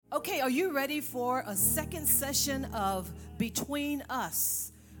Okay, are you ready for a second session of Between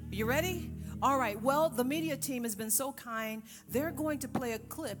Us? Are you ready? All right, well, the media team has been so kind. They're going to play a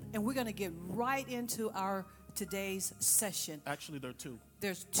clip, and we're going to get right into our today's session. Actually, there are two.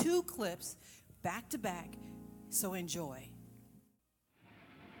 There's two clips back to back, so enjoy.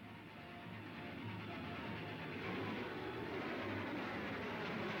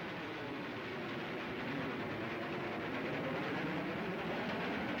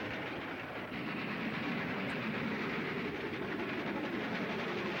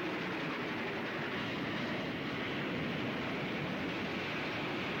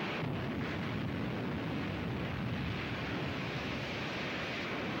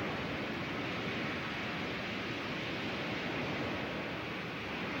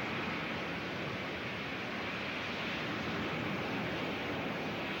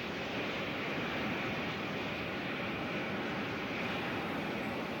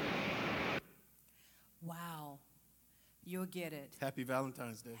 Wow, you'll get it. Happy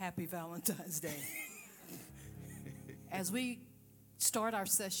Valentine's Day. Happy Valentine's Day. As we start our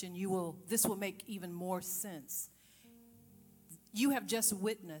session, this will make even more sense. You have just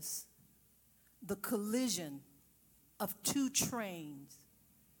witnessed the collision of two trains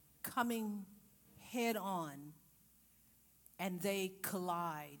coming head on, and they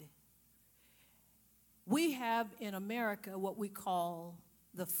collide. We have in America what we call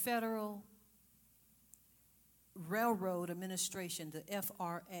the Federal Railroad Administration, the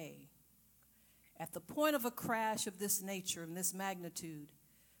FRA. At the point of a crash of this nature and this magnitude,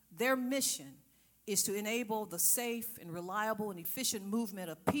 their mission is to enable the safe and reliable and efficient movement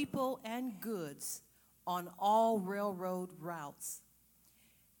of people and goods on all railroad routes.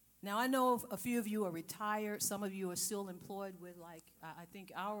 Now, I know a few of you are retired. Some of you are still employed with, I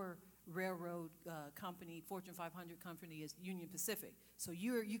think our railroad company, Fortune 500 company, is Union Pacific. So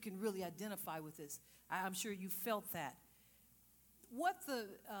you can really identify with this. I'm sure you felt that. What the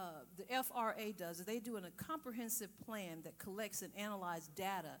FRA does is they do a comprehensive plan that collects and analyzes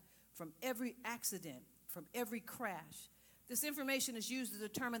data from every accident, from every crash. This information is used to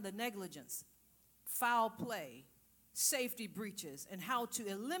determine the negligence, foul play, safety breaches, and how to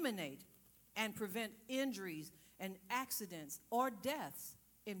eliminate and prevent injuries and accidents or deaths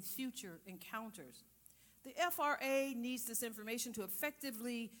in future encounters. The FRA needs this information to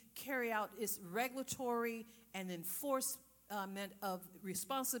effectively carry out its regulatory and enforcement of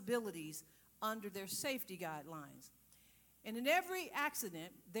responsibilities under their safety guidelines. And in every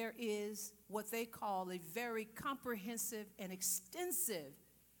accident, there is what they call a very comprehensive and extensive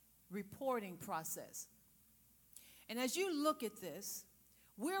reporting process. And as you look at this,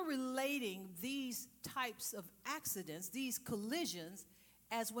 we're relating these types of accidents, these collisions,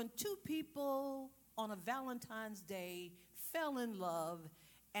 as when two people on a Valentine's Day fell in love,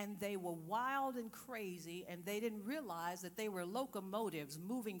 and they were wild and crazy, and they didn't realize that they were locomotives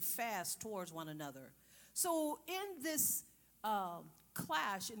moving fast towards one another. So in this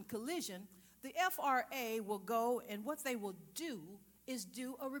clash and collision, the FRA will go, and what they will do is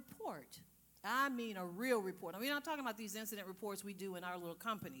do a report. I mean a real report. I mean, I'm not talking about these incident reports we do in our little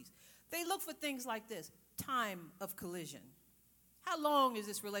companies. They look for things like this: time of collision. How long has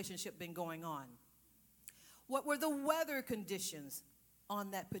this relationship been going on? What were the weather conditions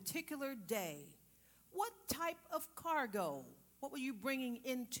on that particular day? What type of cargo? What were you bringing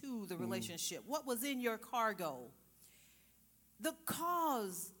into the relationship? What was in your cargo? The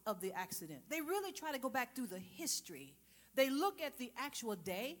cause of the accident. They really try to go back through the history. They look at the actual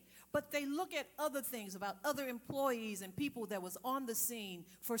day, but they look at other things about other employees and people that was on the scene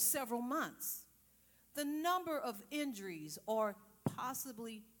for several months. The number of injuries or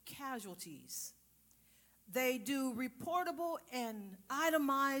possibly casualties. They do reportable and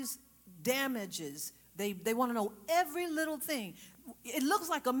itemized damages. They want to know every little thing. It looks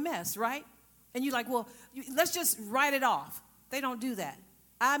like a mess, right? And you're like, well, let's just write it off. They don't do that.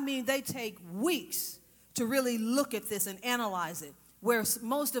 I mean, they take weeks to really look at this and analyze it. Whereas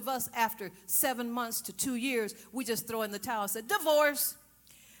most of us, after 7 months to 2 years, we just throw in the towel and say, divorce.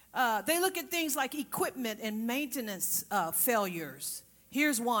 They look at things like equipment and maintenance failures.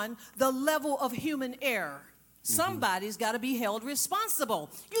 Here's one: the level of human error. Somebody's got to be held responsible.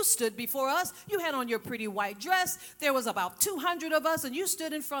 You stood before us. You had on your pretty white dress. There was about 200 of us, and you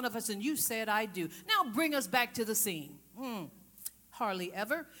stood in front of us, and you said, I do. Now bring us back to the scene. Hardly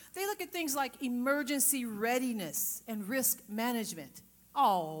ever. They look at things like emergency readiness and risk management.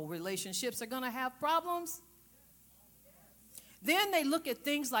 All relationships are going to have problems. Then they look at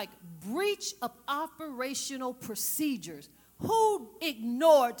things like breach of operational procedures. Who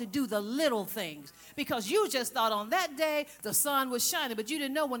ignored to do the little things? Because you just thought on that day the sun was shining, but you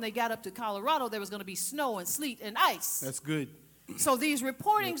didn't know when they got up to Colorado there was going to be snow and sleet and ice. That's good. So these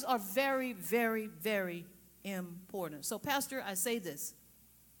reportings are very, very, very important. So, Pastor, I say this.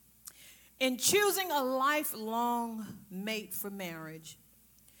 In choosing a lifelong mate for marriage,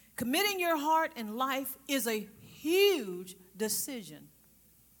 committing your heart and life is a huge decision.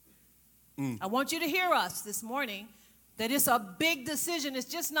 I want you to hear us this morning that it's a big decision. It's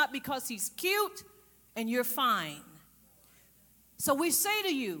just not because he's cute and you're fine. So we say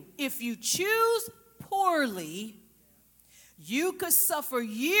to you, if you choose poorly, you could suffer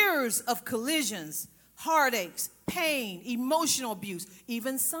years of collisions, heartaches, pain, emotional abuse,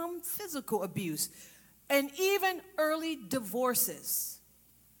 even some physical abuse, and even early divorces.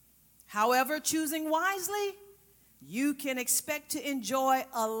 However, choosing wisely, you can expect to enjoy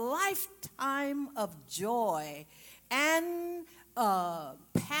a lifetime of joy and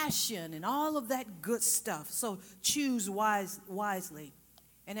passion and all of that good stuff. So choose wisely.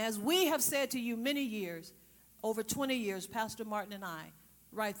 And as we have said to you many years, over 20 years, Pastor Martin and I,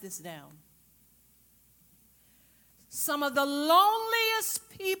 write this down. Some of the loneliest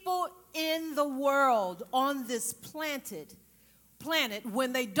people in the world on this planet,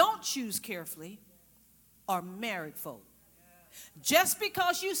 when they don't choose carefully, are married folk. Just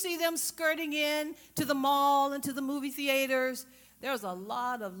because you see them skirting in to the mall and to the movie theaters, there's a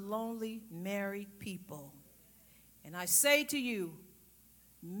lot of lonely married people. And I say to you,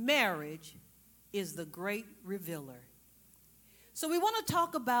 marriage is the great revealer. So we want to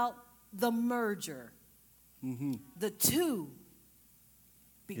talk about the merger, the two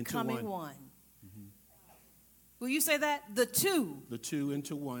becoming one. Will you say that? The two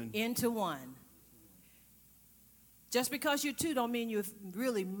into one. Into one. Just because you're two don't mean you've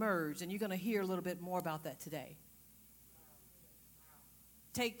really merged, and you're going to hear a little bit more about that today.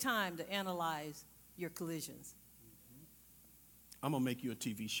 Take time to analyze your collisions. I'm going to make you a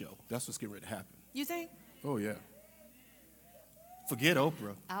TV show. That's what's getting ready to happen. You think? Oh, yeah. Forget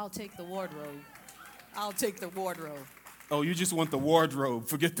Oprah. I'll take the wardrobe. I'll take the wardrobe. Oh, you just want the wardrobe.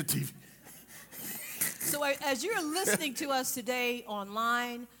 Forget the TV. So as you're listening to us today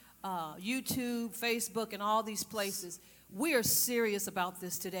online, YouTube, Facebook, and all these places, we are serious about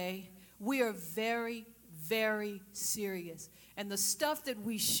this today. We are very, very serious. And the stuff that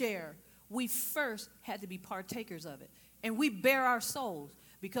we share, we first had to be partakers of it. And we bare our souls.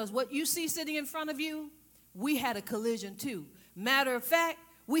 Because what you see sitting in front of you, we had a collision too. Matter of fact,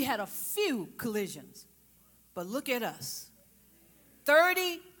 we had a few collisions. But look at us.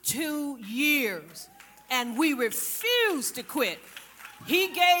 32 years. And we refused to quit. He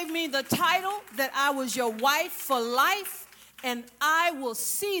gave me the title that I was your wife for life, and I will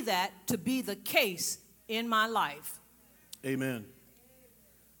see that to be the case in my life. Amen.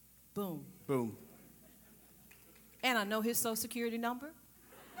 Boom. Boom. And I know his social security number.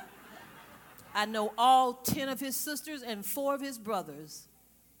 I know all 10 of his sisters and 4 of his brothers.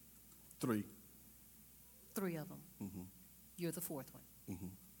 3. 3 of them. Mm-hmm. You're the 4th one. Mm-hmm.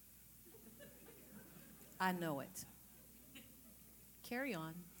 I know it. Carry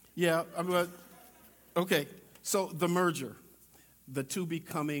on. Yeah, okay. So the merger, the two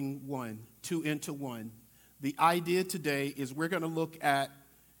becoming one, two into one. The idea today is we're going to look at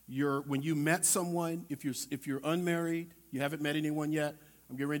when you met someone, if you're unmarried, you haven't met anyone yet,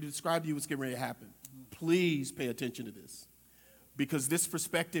 I'm getting ready to describe to you what's getting ready to happen. Please pay attention to this, because this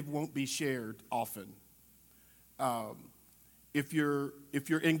perspective won't be shared often. If you're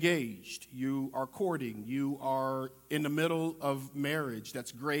engaged, you are courting, you are in the middle of marriage,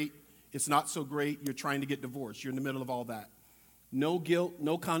 that's great. It's not so great, you're trying to get divorced. You're in the middle of all that. No guilt,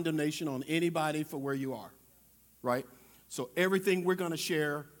 no condemnation on anybody for where you are, right? So everything we're going to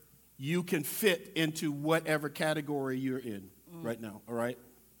share, you can fit into whatever category you're in right now, all right?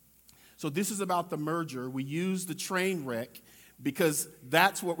 So this is about the merger. We use the train wreck because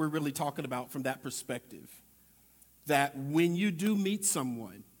that's what we're really talking about from that perspective. That when you do meet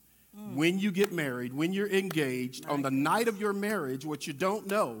someone, when you get married, when you're engaged, on the night of your marriage, what you don't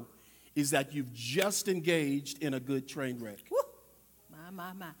know is that you've just engaged in a good train wreck. Woo.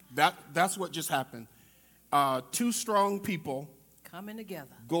 My. That's what just happened. 2 strong people coming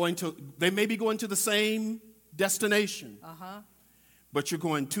together. They may be going to the same destination, but you're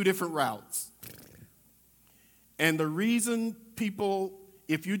going 2 different routes. And the reason people,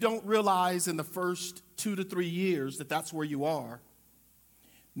 if you don't realize in the first 2 to 3 years that that's where you are,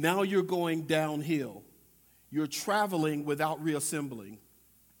 now you're going downhill. You're traveling without reassembling.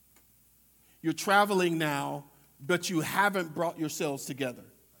 You're traveling now, but you haven't brought yourselves together.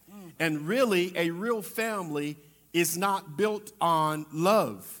 And really, a real family is not built on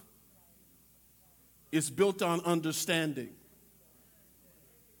love. It's built on understanding.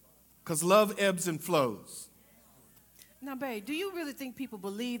 Because love ebbs and flows. Now, babe, do you really think people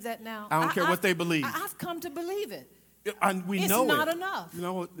believe that now? I don't care what they believe. I've come to believe it. And we know it's not it. enough. You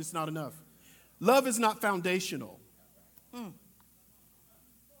know, it's not enough. Love is not foundational.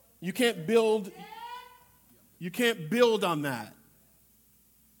 You can't build on that.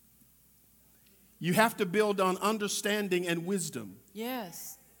 You have to build on understanding and wisdom.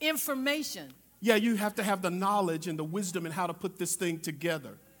 Yes. Information. Yeah, you have to have the knowledge and the wisdom and how to put this thing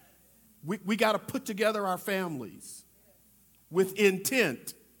together. We got to put together our families with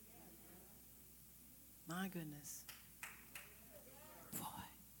intent. My goodness. Boy,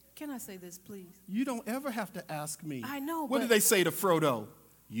 can I say this, please? You don't ever have to ask me. I know, What did they say to Frodo?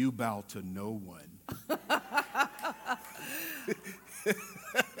 You bow to no one.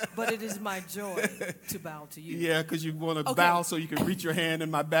 But it is my joy to bow to you. Yeah, because you want to bow so you can reach your hand in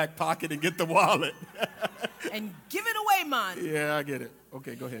my back pocket and get the wallet. And give it away, man. Yeah, I get it.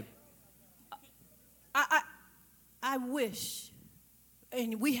 Okay, go ahead. I wish,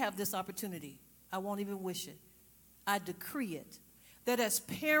 and we have this opportunity, I won't even wish it, I decree it, that as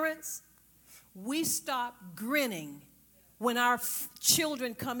parents, we stop grinning when our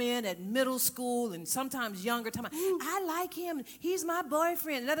children come in at middle school and sometimes younger time. I like him, he's my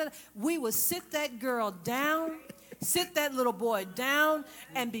boyfriend. We will sit that girl down, sit that little boy down,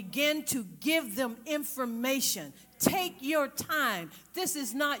 and begin to give them information. Take your time. This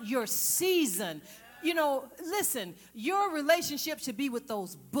is not your season. You know, listen, your relationship should be with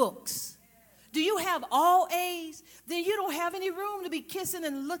those books. Do you have all A's? Then you don't have any room to be kissing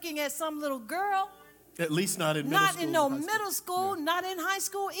and looking at some little girl. At least not in middle school. Not in no middle school, yeah. Not in high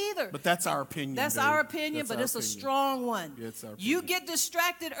school either. But that's our opinion. That's our opinion, but it's a strong one. Yeah, it's our opinion. You get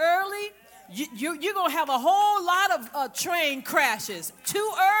distracted early, you're going to have a whole lot of train crashes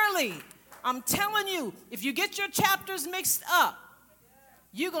too early. I'm telling you, if you get your chapters mixed up,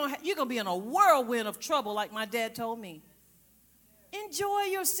 you're going to be in a whirlwind of trouble, like my dad told me. Enjoy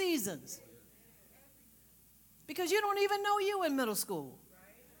your seasons. Because you don't even know you in middle school.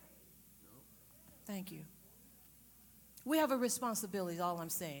 Thank you. We have a responsibility, is all I'm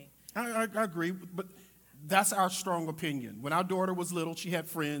saying. I agree, but that's our strong opinion. When our daughter was little, she had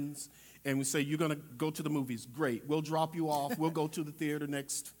friends, and we say, you're going to go to the movies. Great. We'll drop you off. We'll go to the theater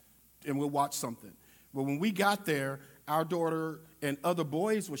next, and we'll watch something. But when we got there, our daughter and other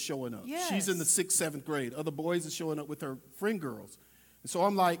boys were showing up. Yes. She's in the 6th, 7th grade. Other boys are showing up with her friend girls. And so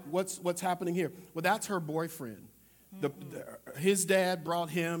I'm like, what's happening here? Well, that's her boyfriend. His dad brought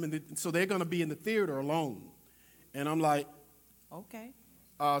him, and so they're going to be in the theater alone. And I'm like, okay,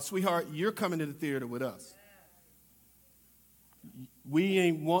 sweetheart, you're coming to the theater with us. We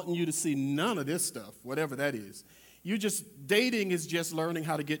ain't wanting you to see none of this stuff, whatever that is. Dating is just learning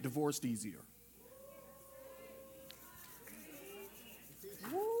how to get divorced easier.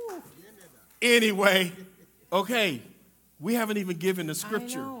 Woo. Anyway, okay, we haven't even given the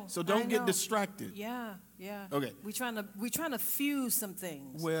scripture, so don't get distracted. Yeah. Okay. We're trying to fuse some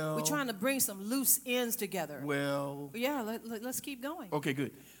things. Well, we're trying to bring some loose ends together. Well, yeah. Let's keep going. Okay,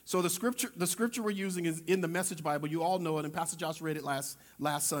 good. So the scripture we're using is in the Message Bible. You all know it, and Pastor Josh read it last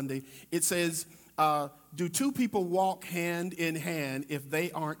Sunday. It says, "Do two people walk hand in hand if they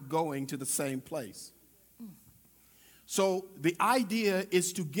aren't going to the same place?" So the idea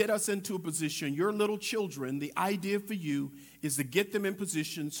is to get us into a position. Your little children, the idea for you is to get them in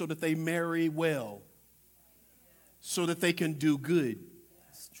position so that they marry well, so that they can do good.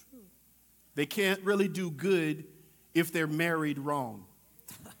 That's true. They can't really do good if they're married wrong.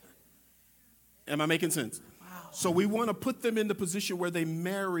 Am I making sense? Wow. So we want to put them in the position where they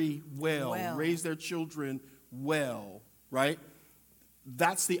marry well, raise their children well, right?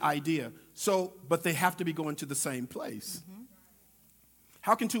 That's the idea. So, but they have to be going to the same place. Mm-hmm.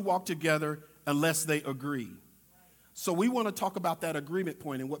 How can two walk together unless they agree? So we want to talk about that agreement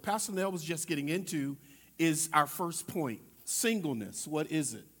point. And what Pastor Nell was just getting into is our first point, singleness. What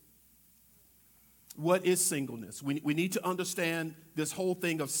is it? What is singleness? We need to understand this whole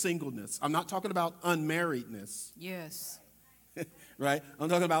thing of singleness. I'm not talking about unmarriedness. Yes. Right? I'm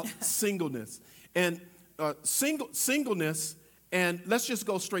talking about singleness. And singleness, and let's just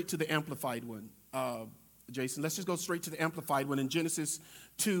go straight to the Amplified one, Jason. Let's just go straight to the Amplified one in Genesis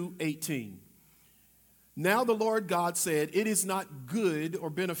 2:18. Now the Lord God said, "It is not good or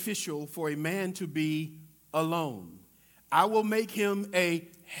beneficial for a man to be alone. I will make him a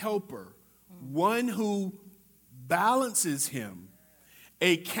helper, one who balances him,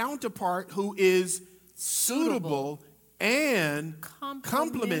 a counterpart who is suitable and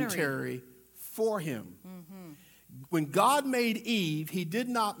complementary for him." Mm-hmm. When God made Eve, he did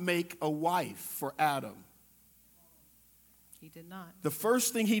not make a wife for Adam. He did not. The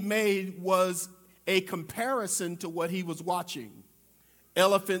first thing he made was a comparison to what he was watching.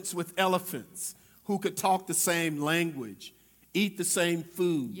 Elephants with elephants who could talk the same language, eat the same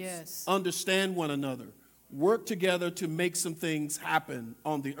foods, yes, understand one another, work together to make some things happen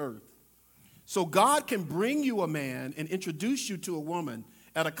on the earth. So God can bring you a man and introduce you to a woman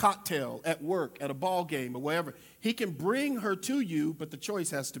at a cocktail, at work, at a ball game, or wherever. He can bring her to you, but the choice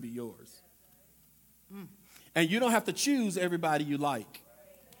has to be yours. And you don't have to choose everybody you like.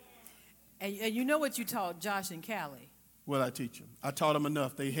 And you know what you taught Josh and Callie? What I teach them? I taught them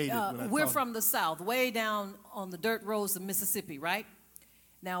enough. They hated what I taught We're them. from the South, way down on the dirt roads of Mississippi, right?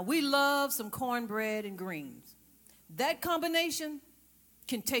 Now, we love some cornbread and greens. That combination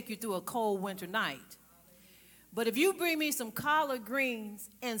can take you through a cold winter night. But if you bring me some collard greens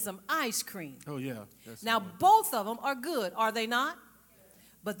and some ice cream. Oh, yeah. Now, both of them are good, are they not?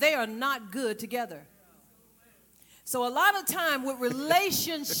 But they are not good together. So a lot of time with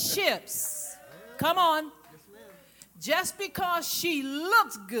relationships, come on, just because she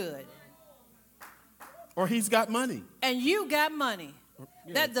looks good. Or he's got money. And you got money.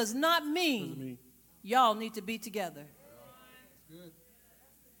 Yeah. That does not mean y'all need to be together. Good.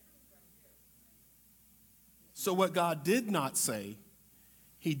 So what God did not say,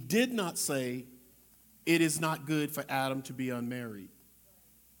 he did not say it is not good for Adam to be unmarried.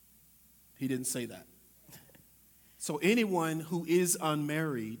 He didn't say that. So anyone who is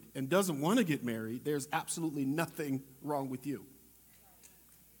unmarried and doesn't want to get married, there's absolutely nothing wrong with you.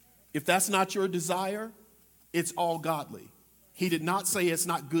 If that's not your desire, it's all godly. He did not say it's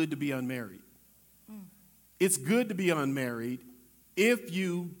not good to be unmarried. It's good to be unmarried if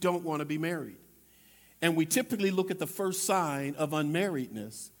you don't want to be married. And we typically look at the first sign of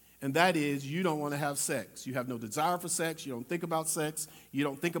unmarriedness, and that is you don't want to have sex. You have no desire for sex. You don't think about sex. You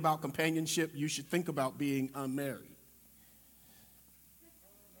don't think about companionship. You should think about being unmarried.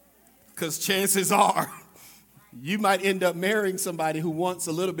 Because chances are you might end up marrying somebody who wants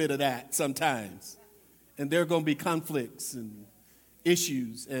a little bit of that sometimes. And there are going to be conflicts and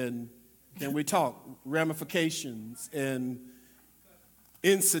issues and then we talk ramifications and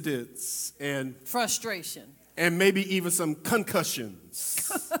incidents and frustration and maybe even some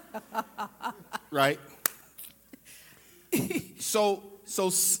concussions. Right? So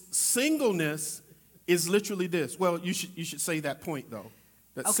singleness is literally this. Well, you should say that point though.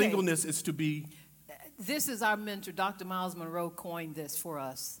 That okay. Singleness is to be. This is our mentor, Dr. Miles Monroe, coined this for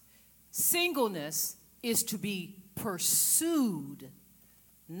us. Singleness is to be pursued,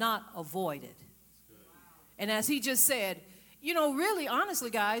 not avoided. And as he just said, you know, really,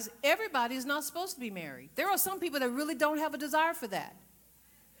 honestly, guys, everybody is not supposed to be married. There are some people that really don't have a desire for that.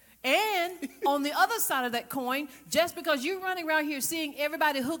 And on the other side of that coin, just because you're running around here seeing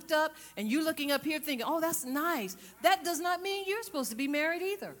everybody hooked up and you looking up here thinking, oh, that's nice, that does not mean you're supposed to be married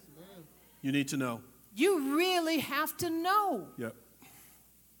either. You need to know. You really have to know. Yep.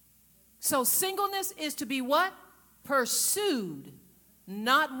 So singleness is to be what? Pursued,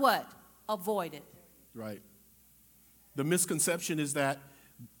 not what? Avoided. Right. The misconception is that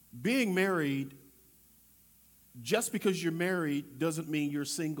being married, just because you're married doesn't mean you're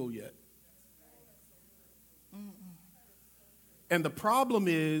single yet. And the problem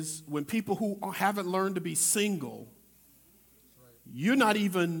is when people who haven't learned to be single, you don't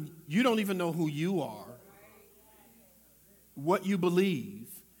even know who you are, what you believe,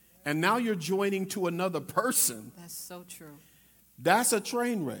 and now you're joining to another person. That's so true. That's a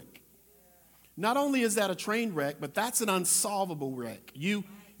train wreck. Not only is that a train wreck, but that's an unsolvable wreck. You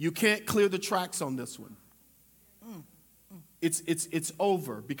can't clear the tracks on this one. It's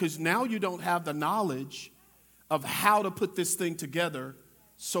over because now you don't have the knowledge of how to put this thing together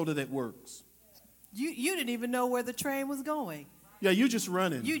so that it works. You didn't even know where the train was going. Yeah, you're just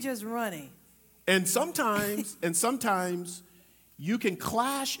running. You just running. And sometimes you can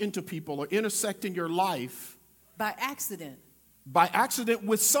clash into people or intersect in your life by accident. By accident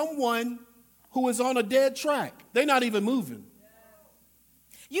with someone who is on a dead track. They're not even moving.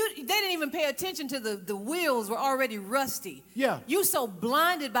 They didn't even pay attention to the wheels were already rusty. Yeah. You so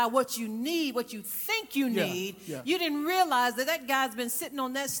blinded by what you need, what you think you need, you didn't realize that guy's been sitting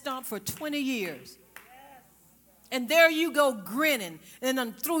on that stump for 20 years. And there you go grinning and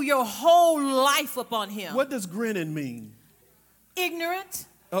then threw your whole life up on him. What does grinning mean? Ignorant.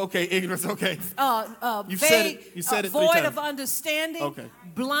 Okay, ignorance, okay. You said it 3 times. Void of understanding. Okay.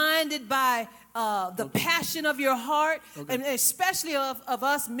 Blinded by the passion of your heart, and especially of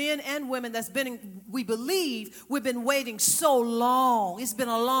us men and women we believe we've been waiting so long. It's been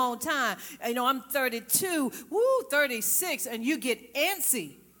a long time. You know, I'm 32, 36, and you get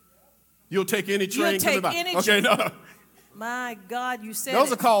antsy. You'll take any train coming by. Okay, no. My God, you said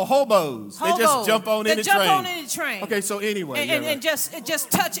those are called hobos. They just jump on any train. Okay, so anyway. And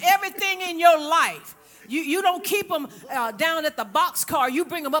just touch everything in your life. You don't keep them down at the boxcar. You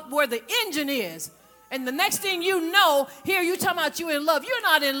bring them up where the engine is. And the next thing you know, here you talking about you in love. You're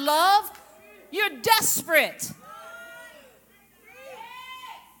not in love. You're desperate.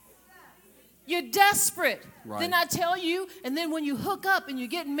 You're desperate. Right. Then I tell you, and then when you hook up and you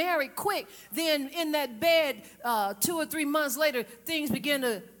get married quick, then in that bed 2 or 3 months later, things begin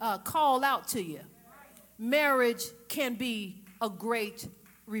to call out to you. Marriage can be a great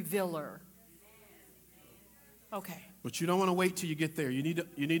revealer. Okay. But you don't want to wait till you get there. You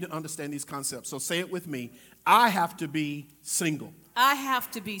need to understand these concepts. So say it with me. I have to be single. I have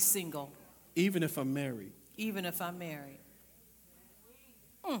to be single. Even if I'm married. Even if I'm married.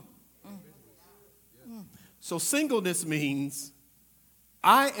 So singleness means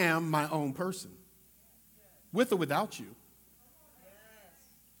I am my own person, with or without you.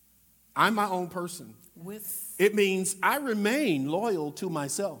 I'm my own person. It means I remain loyal to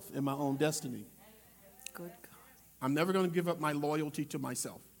myself and my own destiny. Good God. I'm never going to give up my loyalty to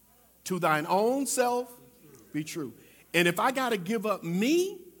myself. To thine own self, be true. And if I got to give up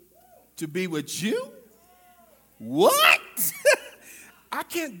me to be with you, what? I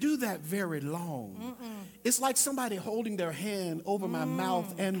can't do that very long. It's like somebody holding their hand over my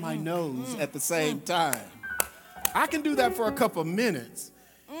mouth and my nose at the same time. I can do that for a couple of minutes,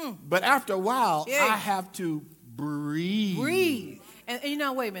 but after a while, I have to breathe. Breathe. And you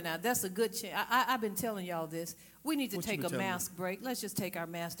know, wait a minute now. That's a good chance. I've been telling y'all this. We need to take a mask break. Let's just take our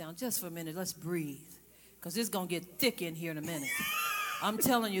mask down just for a minute. Let's breathe, because it's going to get thick in here in a minute. I'm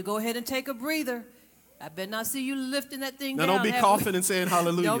telling you, go ahead and take a breather. I better not see you lifting that thing down. Now, don't be coughing and saying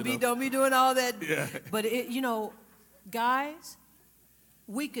hallelujah. Don't be doing all that. Yeah. But, guys,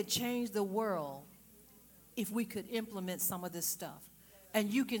 we could change the world if we could implement some of this stuff.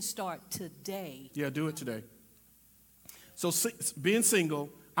 And you can start today. Yeah, do it today. So being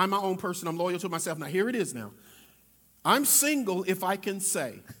single, I'm my own person. I'm loyal to myself. Now, here it is now. I'm single if I can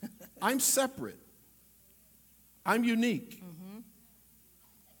say I'm separate. I'm unique.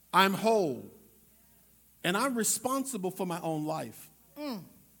 I'm whole. And I'm responsible for my own life.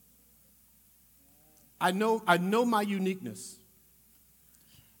 I know my uniqueness.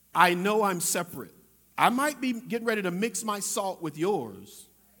 I know I'm separate. I might be getting ready to mix my salt with yours,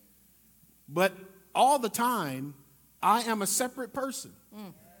 but all the time, I am a separate person.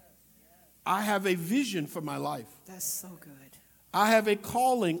 I have a vision for my life. That's so good. I have a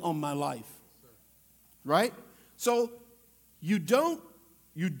calling on my life. Right? So you don't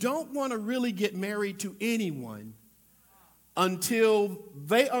want to really get married to anyone until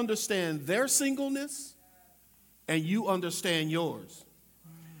they understand their singleness and you understand yours.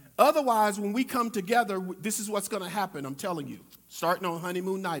 Otherwise, when we come together, this is what's going to happen, I'm telling you, starting on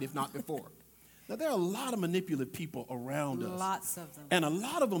honeymoon night, if not before. Now, there are a lot of manipulative people around us. Lots of them. And a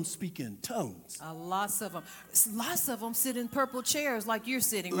lot of them speak in tongues. Lots of them. Lots of them sit in purple chairs like you're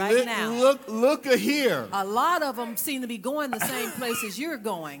sitting right now. Look here. A lot of them seem to be going the same place as you're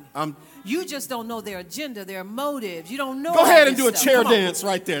going. You just don't know their agenda, their motives. You don't know. Go ahead and do a chair dance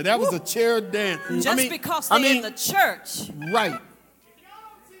right there. That was a chair dance. Just because they're in the church. Right.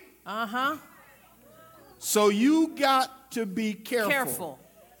 Uh-huh. So you got to be careful.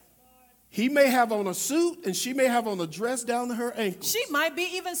 He may have on a suit and she may have on a dress down to her ankles. She might be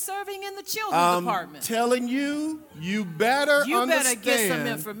even serving in the children's department. Telling you, you better get some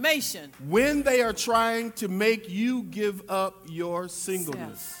information. When they are trying to make you give up your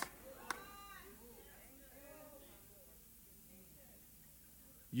singleness.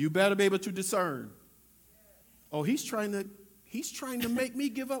 You better be able to discern. Oh, he's trying to make me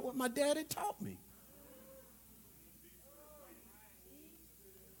give up what my daddy taught me.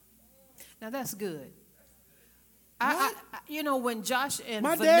 Now, that's good. When Josh and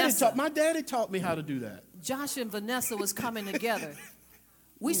my daddy taught me how to do that. Josh and Vanessa was coming together.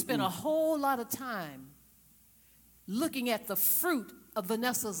 We spent a whole lot of time looking at the fruit of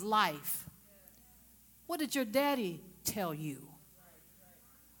Vanessa's life. What did your daddy tell you?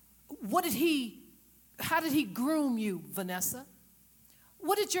 How did he groom you, Vanessa?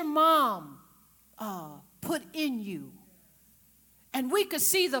 What did your mom put in you? And we could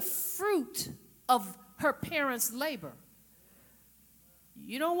see the fruit of her parents' labor.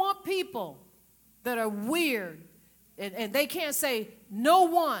 You don't want people that are weird and they can't say, no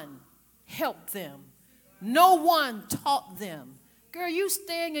one helped them. No one taught them. Girl, you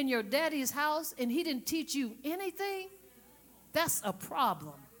staying in your daddy's house and he didn't teach you anything? That's a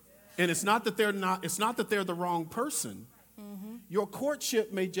problem. And it's not that they're the wrong person. Mm-hmm. Your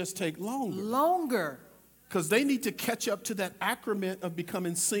courtship may just take longer. Because they need to catch up to that accrement of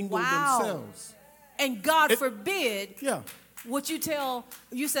becoming single themselves. And God forbid, what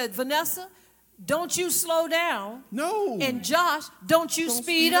you said, Vanessa, don't you slow down. No. And Josh, don't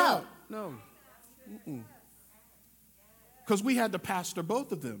speed up. No. Because we had to pastor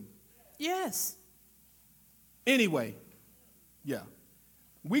both of them. Yes. Anyway,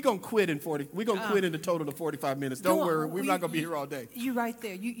 we're going to quit in the total of 45 minutes. Don't worry, we're not going to be here all day. You right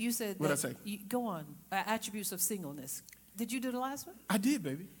there. You said what did I say? Go on. Attributes of singleness. Did you do the last one? I did,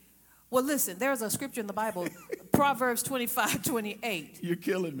 baby. Well, listen, there's a scripture in the Bible, Proverbs 25:28. You're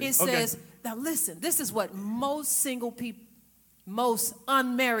killing me. It says, now listen, this is what most single people, most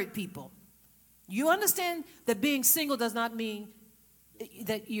unmarried people, you understand that being single does not mean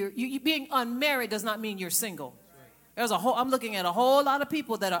that you being unmarried does not mean you're single. I'm looking at a whole lot of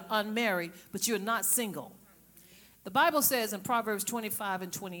people that are unmarried, but you're not single. The Bible says in Proverbs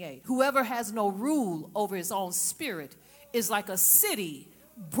 25:28, whoever has no rule over his own spirit is like a city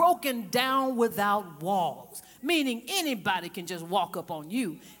broken down without walls, meaning anybody can just walk up on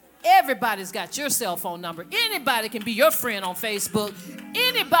you. Everybody's got your cell phone number. Anybody can be your friend on Facebook.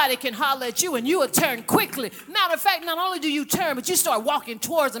 Anybody can holler at you and you will turn quickly. Matter of fact, not only do you turn, but you start walking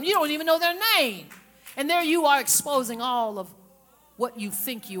towards them. You don't even know their name. And there you are exposing all of what you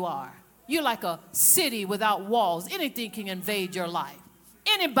think you are. You're like a city without walls. Anything can invade your life.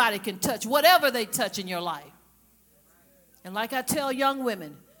 Anybody can touch whatever they touch in your life. And like I tell young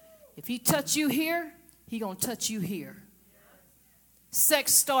women, if he touch you here, he gonna touch you here.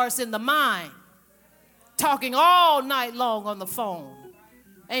 Sex starts in the mind. Talking all night long on the phone.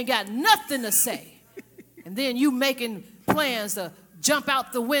 Ain't got nothing to say. And then you making plans to jump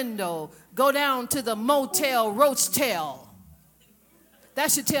out the window, go down to the motel, roach tail. That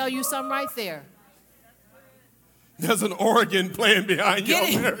should tell you something right there. There's an organ playing behind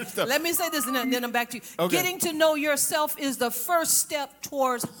your marriage stuff. Let me say this and then I'm back to you. Okay. Getting to know yourself is the first step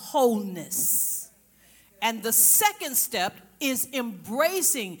towards wholeness. And the second step is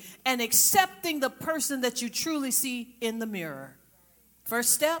embracing and accepting the person that you truly see in the mirror.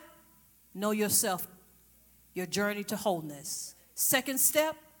 First step, know yourself, your journey to wholeness. Second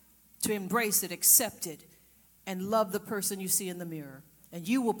step, to embrace it, accept it, and love the person you see in the mirror. And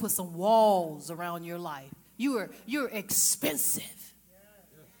you will put some walls around your life. You're expensive.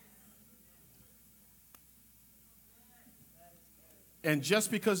 And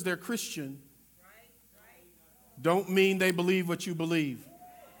just because they're Christian, don't mean they believe what you believe.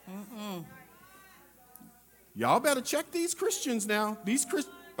 Y'all better check these Christians now.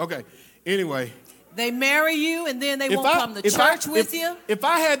 Okay, anyway. They marry you and then they won't come to church with you. If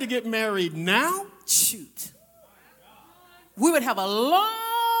I had to get married now, shoot, we would have a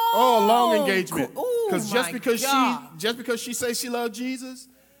long engagement. Because just because she says she loves Jesus,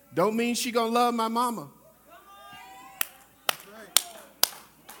 don't mean she gonna love my mama.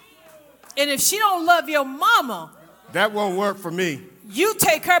 And if she don't love your mama, that won't work for me. You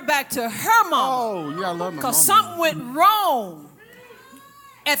take her back to her mama. Oh, you gotta love my mama. Because something went wrong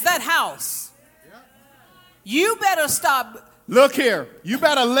at that house. You better stop. Look here. You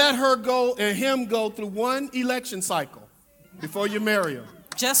better let her go and him go through one election cycle before you marry her.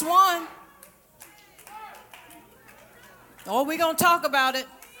 Just one. Oh, we're going to talk about it.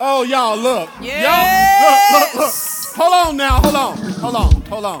 Oh, y'all, look. Yes. Y'all, look. Hold on now.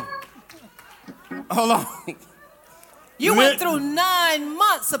 Hold on. You went through 9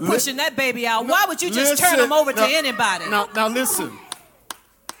 months of pushing that baby out. Why would you just turn him over to anybody? Now listen.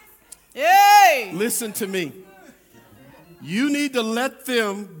 Hey! Listen to me. You need to let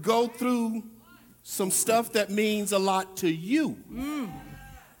them go through some stuff that means a lot to you.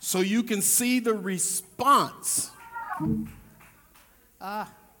 So you can see the response. I'm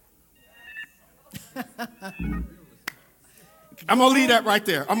going to leave that right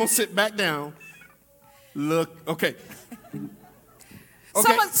there. I'm going to sit back down. Look, okay.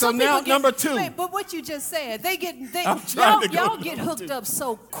 Okay, so now number 2. Wait, but what you just said, y'all get hooked up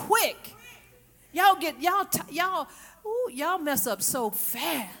so quick. Y'all mess up so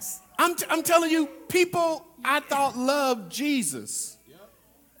fast. I'm telling you, people I thought loved Jesus.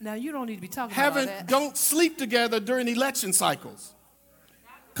 Now you don't need to be talking about that. Don't sleep together during election cycles.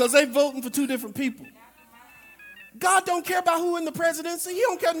 Because they voting for 2 different people. God don't care about who in the presidency. He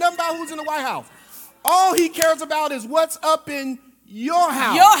don't care nothing about who's in the White House. All he cares about is what's up in your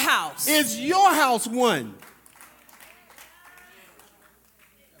house. Your house. Is your house one?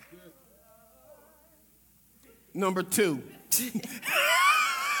 Number 2.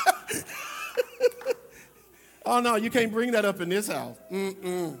 Oh, no, you can't bring that up in this house.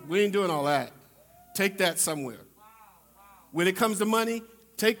 We ain't doing all that. Take that somewhere. When it comes to money,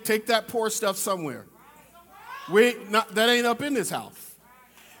 take that poor stuff somewhere. That ain't up in this house.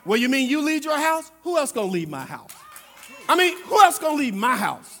 Well, you mean you lead your house? Who else gonna lead my house? I mean, who else gonna lead my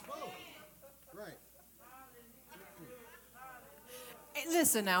house? Hey,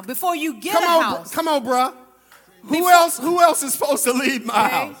 listen now, before you get a house. Come on, bruh. Who else is supposed to lead my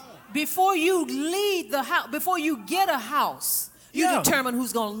house? Before you lead the house, before you get a house, you determine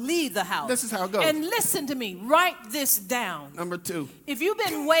who's going to lead the house. This is how it goes. And listen to me. Write this down. Number 2. If you've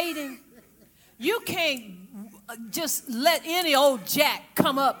been waiting, you can't just let any old jack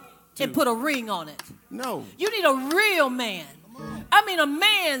come up and put a ring on it. No. You need a real man. I mean a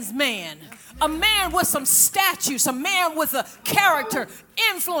man's man. A man with some stature, a man with a character,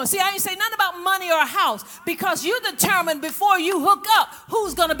 influence. See, I ain't say nothing about money or a house because you determine before you hook up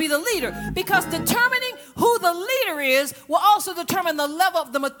who's going to be the leader. Because determining who the leader is will also determine the level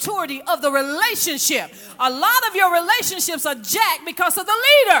of the maturity of the relationship. A lot of your relationships are jacked because of the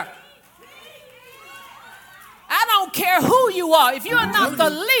leader. I don't care who you are. If you're not the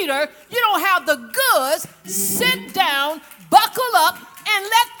leader, you don't have the goods. Sit down, buckle up, and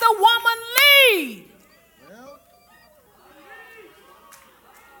let the woman lead.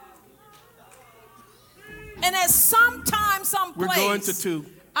 And at some time, some place, we're going to 2.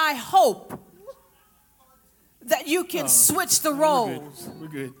 I hope that you can switch the roles. We're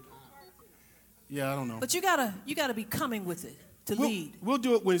good. Yeah, I don't know. But you gotta be coming with it to lead. We'll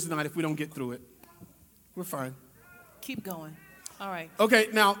do it Wednesday night if we don't get through it. We're fine. Keep going. All right. Okay,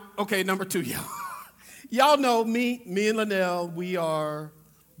 number 2, y'all. Y'all know me and Lynnell, we are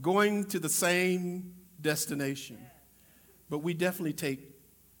going to the same destination, but we definitely take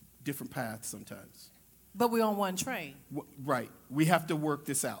different paths sometimes. But we're on one train. Right. We have to work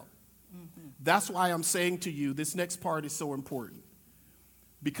this out. That's why I'm saying to you, this next part is so important.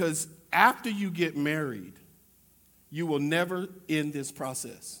 Because after you get married, you will never end this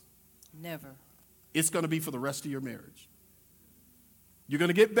process. Never. It's going to be for the rest of your marriage. You're going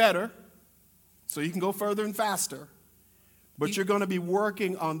to get better, so you can go further and faster, but you're going to be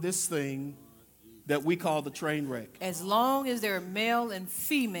working on this thing that we call the train wreck. As long as there are male and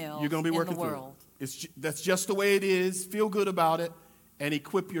female you're going to be working in the world. That's just the way it is. Feel good about it and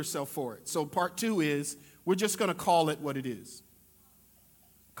equip yourself for it. So part 2 is we're just going to call it what it is.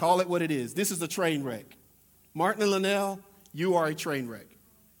 Call it what it is. This is a train wreck. Martin and Lynnell, you are a train wreck.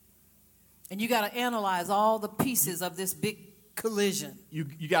 And you got to analyze all the pieces of this big collision. You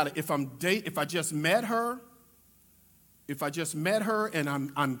got to. If I just met her and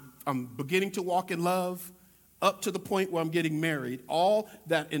I'm beginning to walk in love up to the point where I'm getting married, all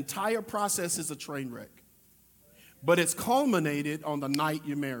that entire process is a train wreck. But it's culminated on the night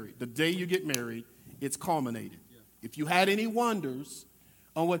you're married. The day you get married, it's culminated. Yeah. If you had any wonders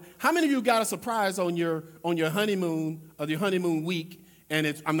on how many of you got a surprise on your honeymoon or your honeymoon week?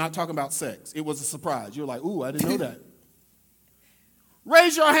 And I'm not talking about sex. It was a surprise. You're like, ooh, I didn't know that.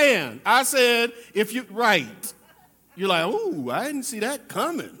 Raise your hand. I said, right. You're like, ooh, I didn't see that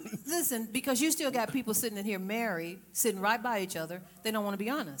coming. Listen, because you still got people sitting in here married, sitting right by each other. They don't want to be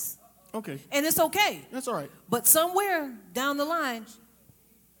honest. Okay. And it's okay. That's all right. But somewhere down the line,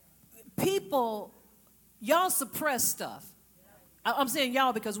 y'all suppress stuff. I'm saying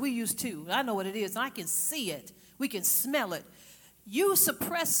y'all because we used to. I know what it is, and I can see it. We can smell it. You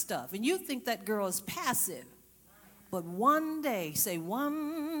suppress stuff, and you think that girl is passive. But one day, say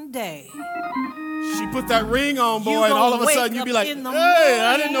one day, she put that ring on, boy, and all of a sudden you be like, hey,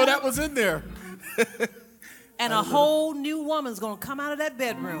 I didn't know that was in there. And a whole new woman's going to come out of that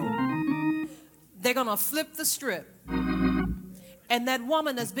bedroom. They're going to flip the strip. And that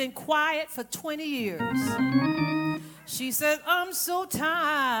woman that's been quiet for 20 years, she said, I'm so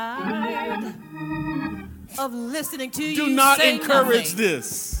tired of listening to you Do not say encourage nothing.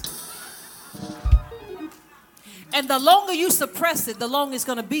 this. And the longer you suppress it, the longer it's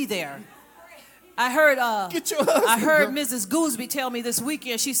going to be there. I heard Mrs. Gooseby tell me this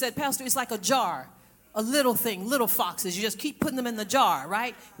weekend, she said, Pastor, it's like a jar, a little thing, little foxes. You just keep putting them in the jar,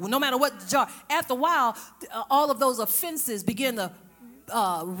 right? Well, no matter what the jar. After a while, all of those offenses begin to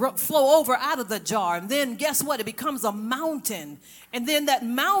flow over out of the jar. And then guess what? It becomes a mountain. And then that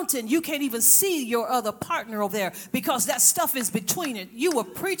mountain, you can't even see your other partner over there because that stuff is between it. You were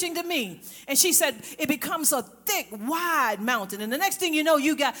preaching to me. And she said, it becomes a thick, wide mountain. And the next thing you know,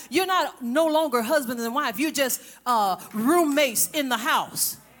 you're no longer husband and wife. You're just roommates in the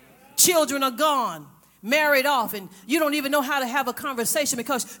house. Children are gone. married off, and you don't even know how to have a conversation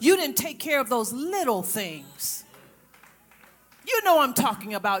because you didn't take care of those little things. You know I'm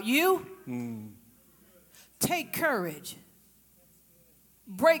talking about you. Take courage.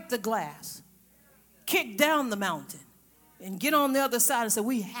 Break the glass. Kick down the mountain. And get on the other side and say,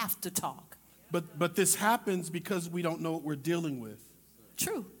 we have to talk. But this happens because we don't know what we're dealing with.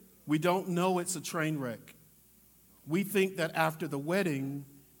 True. We don't know it's a train wreck. We think that after the wedding,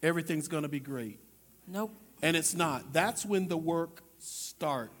 everything's going to be great. Nope. And it's not. That's when the work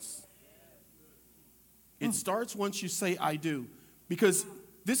starts. It starts once you say, I do. Because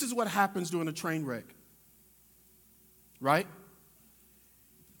this is what happens during a train wreck. Right?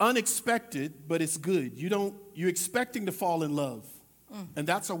 Unexpected, but it's good. You're expecting to fall in love. And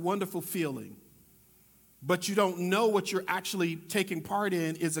that's a wonderful feeling. But you don't know what you're actually taking part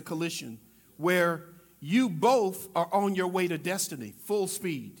in is a collision where you both are on your way to destiny, full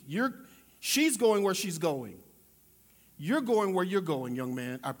speed. She's going where she's going. You're going where you're going, young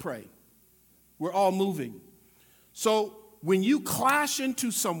man, I pray. We're all moving. So when you clash into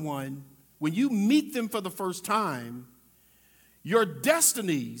someone, when you meet them for the first time, your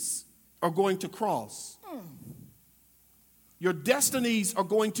destinies are going to cross. Your destinies are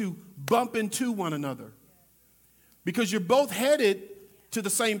going to bump into one another. Because you're both headed to the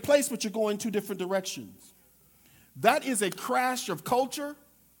same place, but you're going two different directions. That is a crash of culture.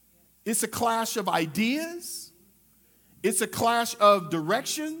 It's a clash of ideas. It's a clash of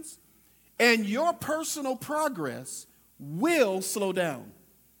directions. And your personal progress will slow down.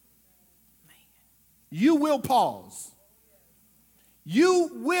 You will pause.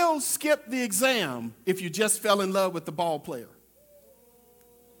 You will skip the exam if you just fell in love with the ball player.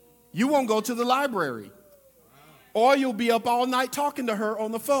 You won't go to the library. Or you'll be up all night talking to her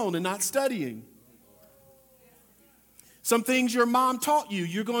on the phone and not studying. Some things your mom taught you,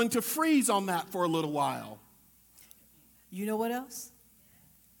 you're going to freeze on that for a little while. You know what else?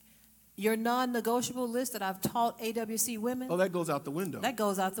 Your non-negotiable list that I've taught AWC women. Oh, that goes out the window. That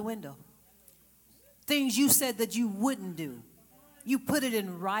goes out the window. Things you said that you wouldn't do. You put it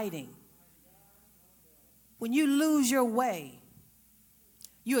in writing. When you lose your way,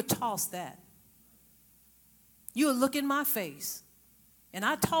 you'll toss that. You'll look in my face, and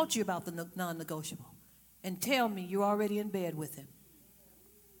I taught you about the non-negotiable, and tell me you're already in bed with him.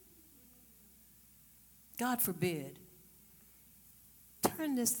 God forbid.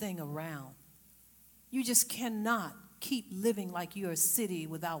 Turn this thing around. You just cannot keep living like you're a city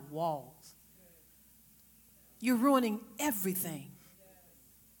without walls. You're ruining everything.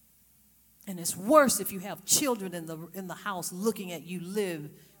 And it's worse if you have children in the house looking at you live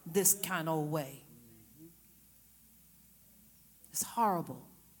this kind of way. It's horrible.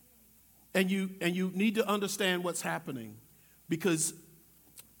 And you need to understand what's happening, because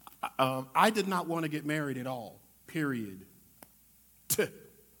I did not want to get married at all, period.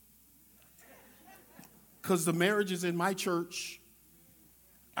 Because the marriages in my church,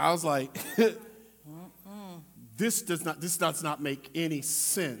 I was like, this does not make any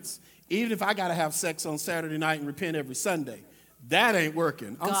sense. Even if I got to have sex on Saturday night and repent every Sunday, that ain't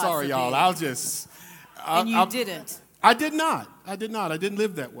working. I'm sorry, y'all. And you didn't. I did not. I didn't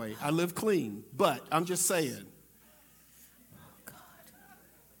live that way. I lived clean. But I'm just saying. God.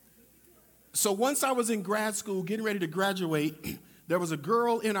 So once I was in grad school, getting ready to graduate, there was a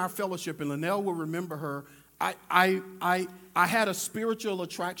girl in our fellowship, and Lynnell will remember her. I had a spiritual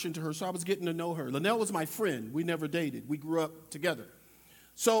attraction to her, so I was getting to know her. Lynnell was my friend. We never dated. We grew up together.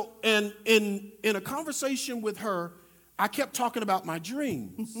 So, and in a conversation with her, I kept talking about my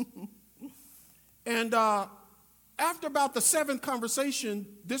dreams. And after about the seventh conversation,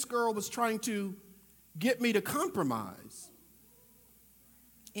 this girl was trying to get me to compromise.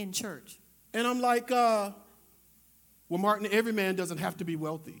 In church. And I'm like, well, Martin, every man doesn't have to be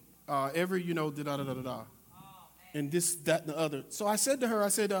wealthy. Da-da-da-da-da. And this, that, and the other. So I said to her,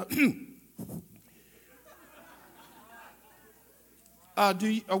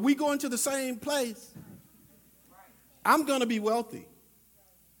 are we going to the same place? I'm going to be wealthy.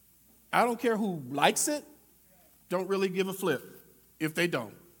 I don't care who likes it. Don't really give a flip if they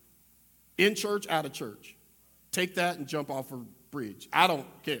don't. In church, out of church. Take that and jump off a bridge. I don't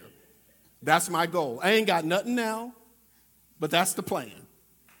care. That's my goal. I ain't got nothing now, but that's the plan.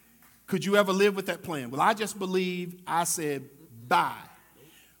 Could you ever live with that plan? Well, I just believe I said bye.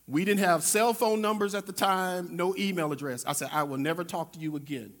 We didn't have cell phone numbers at the time, no email address. I said, I will never talk to you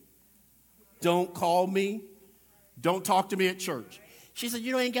again. Don't call me. Don't talk to me at church. She said,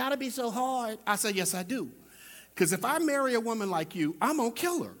 you ain't got to be so hard. I said, yes, I do. Because if I marry a woman like you, I'm going to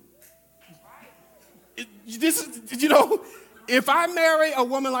kill her. If I marry a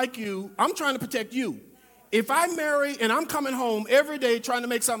woman like you, I'm trying to protect you. if I marry and I'm coming home every day trying to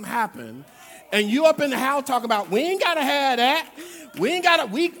make something happen, and you up in the house talking about, we ain't got to have that.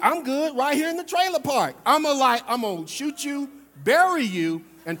 I'm good right here in the trailer park. I'm going to shoot you, bury you,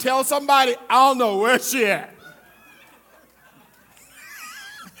 and tell somebody, I don't know where she at.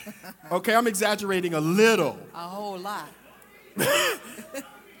 Okay, I'm exaggerating a little. A whole lot.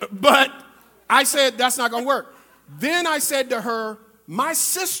 But I said, that's not going to work. Then I said to her, my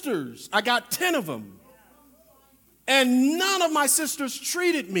sisters, I got 10 of them. And none of my sisters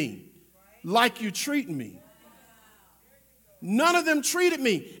treated me like you treat me. None of them treated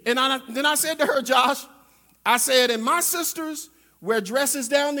me. And then I said to her, Josh, I said, and my sisters wear dresses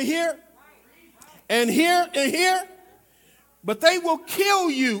down to here and here and here, but they will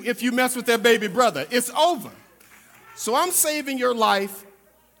kill you if you mess with their baby brother. It's over. So I'm saving your life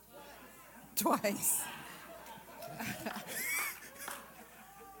twice.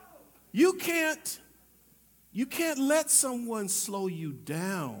 You can't let someone slow you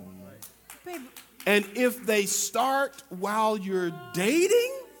down. Baby. And if they start while you're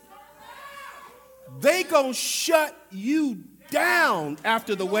dating, they gonna shut you down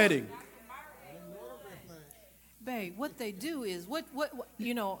after the wedding. Babe, what they do is, what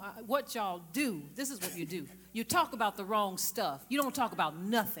y'all do, this is what you do. You talk about the wrong stuff. You don't talk about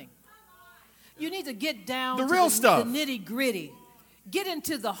nothing. You need to get down to the stuff. The nitty gritty. Get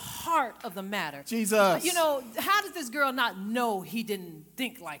into the heart of the matter. Jesus. How did this girl not know he didn't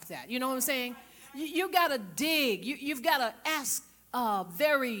think like that? You know what I'm saying? You got to dig. You've got to ask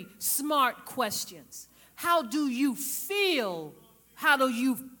very smart questions. How do you feel? How do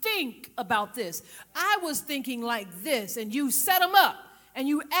you think about this? I was thinking like this, and you set them up, and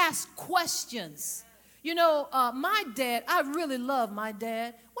you ask questions. My dad, I really love my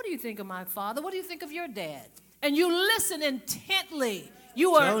dad. What do you think of my father? What do you think of your dad? And you listen intently.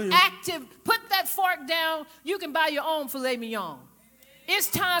 You are active. Put that fork down. You can buy your own filet mignon. It's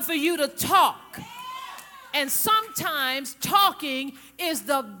time for you to talk. And sometimes talking is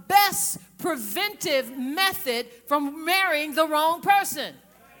the best preventive method from marrying the wrong person.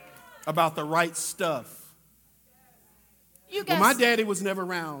 About the right stuff. My daddy was never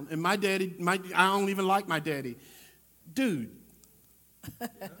around. And I don't even like my daddy. Dude.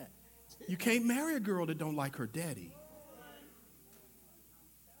 You can't marry a girl that don't like her daddy.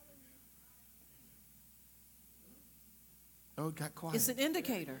 Oh, it got quiet. It's an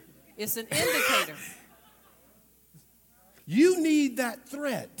indicator. It's an indicator. You need that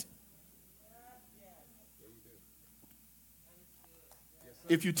threat.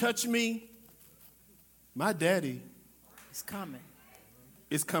 If you touch me, my daddy is coming.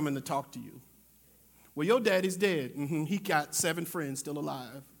 Is coming to talk to you. Well, your daddy's dead. He got 7 friends still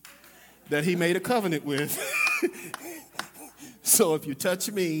alive that he made a covenant with. So if you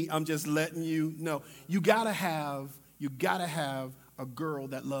touch me, I'm just letting you know. You gotta have a girl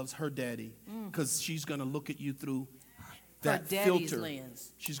that loves her daddy, because she's gonna look at you through that filter.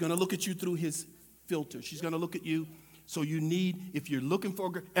 Lens. She's gonna look at you through his filter. She's gonna look at you. So if you're looking for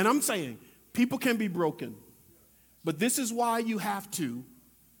a girl, and I'm saying people can be broken, but this is why you have to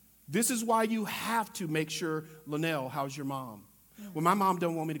make sure, Lynnell, how's your mom? Well, my mom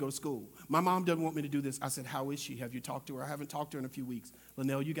doesn't want me to go to school. My mom doesn't want me to do this. I said, how is she? Have you talked to her? I haven't talked to her in a few weeks.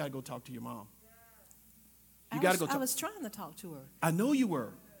 Lynnell, you got to go talk to your mom. I was trying to talk to her. I know you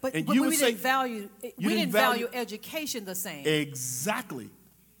were. But we didn't value education the same. Exactly.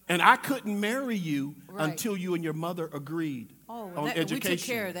 And I couldn't marry you until you and your mother agreed on education. We took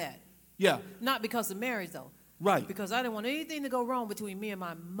care of that. Yeah. Not because of marriage, though. Right. Because I didn't want anything to go wrong between me and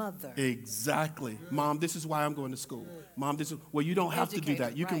my mother. Exactly. Mom, this is why I'm going to school. Mom, you don't have to do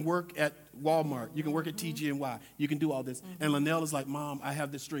that. You can work at Walmart. You can work at TG&Y. You can do all this. And Lynnell is like, Mom, I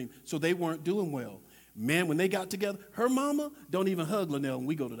have this dream. So they weren't doing well. Man, when they got together, her mama don't even hug Lynnell when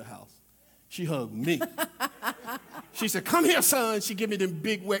we go to the house. She hugged me. She said, come here, son. She gave me them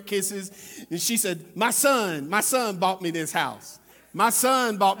big wet kisses. And she said, my son bought me this house. My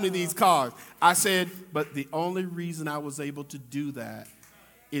son bought me these cars. I said, but the only reason I was able to do that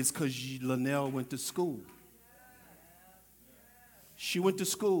is because Lynnell went to school. She went to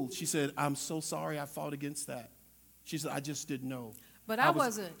school. She said, I'm so sorry I fought against that. She said, I just didn't know. But I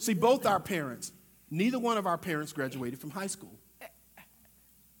wasn't. See, both our parents, neither one of our parents graduated from high school.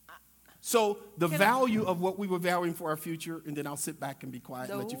 So the value of what we were valuing for our future, and then I'll sit back and be quiet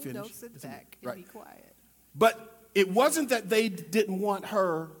and let you finish. Don't sit back and be quiet. But it wasn't that they didn't want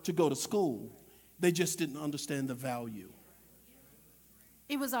her to go to school. They just didn't understand the value.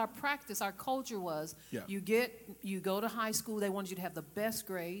 It was our practice. Our culture was you go to high school. They wanted you to have the best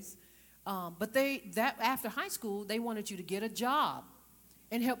grades. But after high school, they wanted you to get a job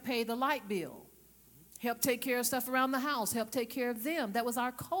and help pay the light bill. help take care of stuff around the house, help take care of them. That was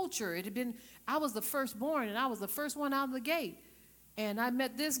our culture. I was the firstborn, and I was the first one out of the gate. And I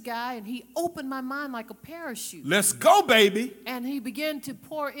met this guy, and he opened my mind like a parachute. Let's go, baby. And he began to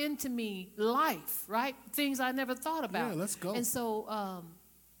pour into me life, right? Things I never thought about. Yeah, let's go. And so,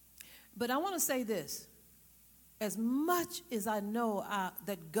 but I want to say this. As much as I know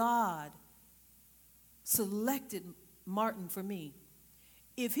that God selected Martin for me,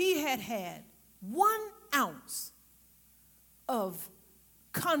 if he had had 1 ounce of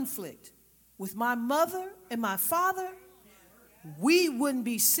conflict with my mother and my father, we wouldn't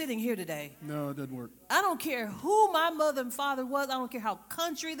be sitting here today. No, it doesn't work. I don't care who my mother and father was. I don't care how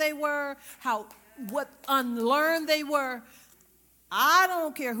country they were, what unlearned they were. I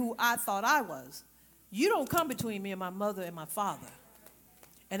don't care who I thought I was. You don't come between me and my mother and my father.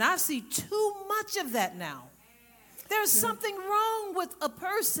 And I see too much of that now. There's something wrong with a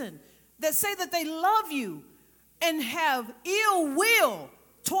person that say that they love you and have ill will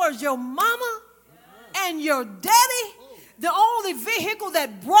towards your mama and your daddy, the only vehicle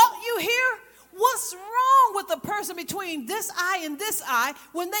that brought you here. What's wrong with the person between this eye and this eye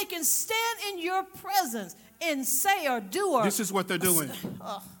when they can stand in your presence and say or do or... This is what they're doing.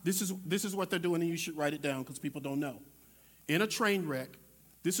 This is what they're doing, and you should write it down because people don't know. In a train wreck,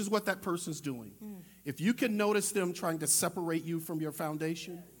 this is what that person's doing. If you can notice them trying to separate you from your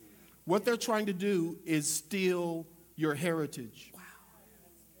foundation, what they're trying to do is steal your heritage.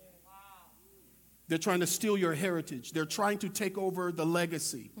 They're trying to steal your heritage. They're trying to take over the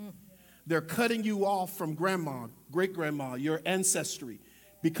legacy. They're cutting you off from grandma, great-grandma, your ancestry,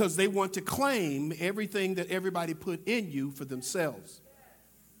 because they want to claim everything that everybody put in you for themselves.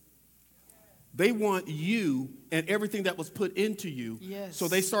 They want you and everything that was put into you. Yes. So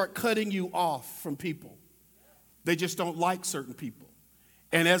they start cutting you off from people. They just don't like certain people.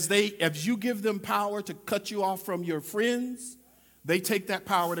 And as you give them power to cut you off from your friends, they take that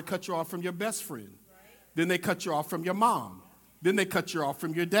power to cut you off from your best friend. Then they cut you off from your mom. Then they cut you off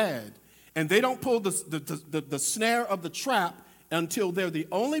from your dad. And they don't pull the snare of the trap until they're the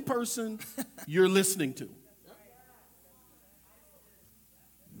only person you're listening to.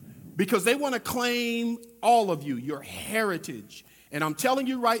 Because they want to claim all of you, your heritage. And I'm telling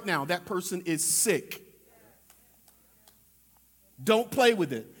you right now, that person is sick. Don't play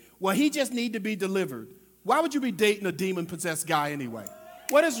with it. Well, he just need to be delivered. Why would you be dating a demon-possessed guy anyway?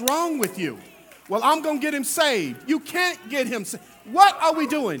 What is wrong with you? Well, I'm going to get him saved. You can't get him saved. What are we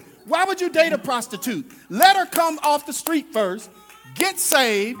doing? Why would you date a prostitute? Let her come off the street first, get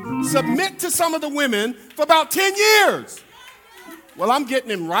saved, submit to some of the women for about 10 years. Well, I'm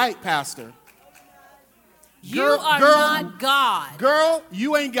getting him right, Pastor. You are not God. Girl,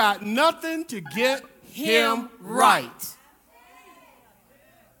 you ain't got nothing to get him right.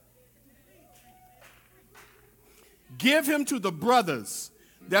 Give him to the brothers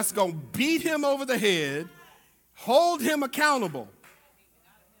that's going to beat him over the head, hold him accountable.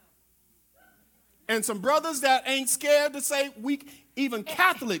 And some brothers that ain't scared to say, even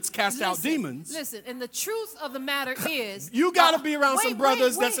Catholics cast out demons. Listen, and the truth of the matter is... You got to be around some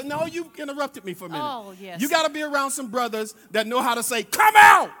brothers that say, no, you interrupted me for a minute. Oh, yes. You got to be around some brothers that know how to say, come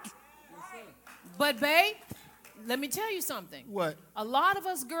out. But, babe, let me tell you something. What? A lot of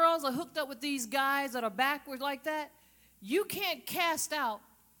us girls are hooked up with these guys that are backwards like that. You can't cast out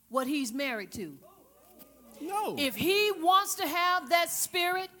what he's married to. No. If he wants to have that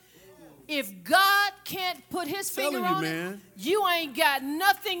spirit, if God can't put his finger on it, you ain't got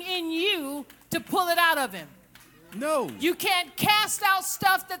nothing in you to pull it out of him. No. You can't cast out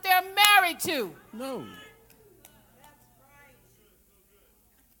stuff that they're married to. No.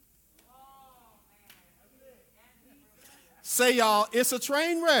 Say, y'all, it's a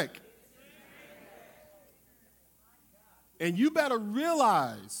train wreck. And you better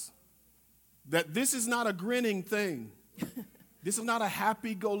realize that this is not a grinning thing. This is not a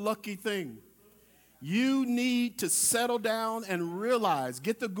happy-go-lucky thing. You need to settle down and realize,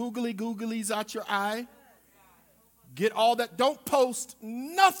 get the googly googlies out your eye. Get all that. Don't post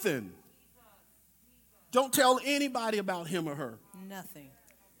nothing. Don't tell anybody about him or her. Nothing.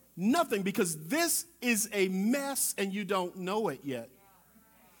 Nothing, because this is a mess and you don't know it yet.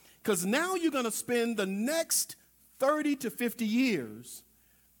 Because now you're going to spend the next 30 to 50 years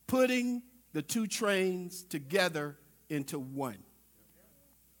putting the two trains together into one.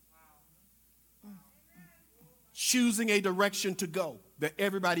 Choosing a direction to go that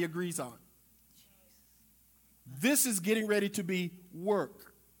everybody agrees on. This is getting ready to be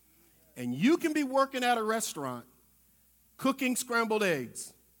work. And you can be working at a restaurant cooking scrambled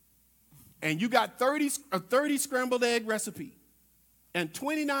eggs. And you got a 30 scrambled egg recipe. And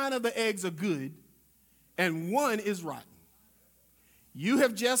 29 of the eggs are good. and one is rotten. You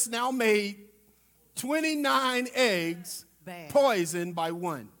have just now made 29 eggs poisoned by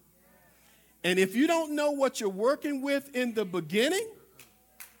one. And if you don't know what you're working with in the beginning,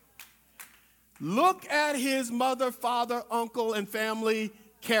 look at his mother, father, uncle, and family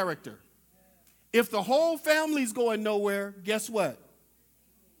character. If the whole family's going nowhere, guess what?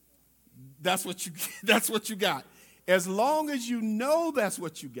 That's what you got. As long as you know that's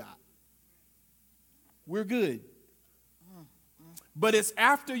what you got, we're good. But it's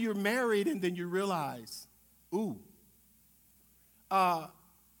after you're married and then you realize, ooh, I'm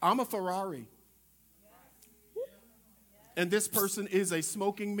a Ferrari. And this person is a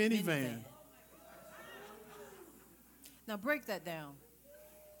smoking minivan. Now break that down.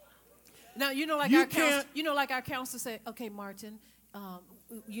 Now, like our counselor said, okay, Martin,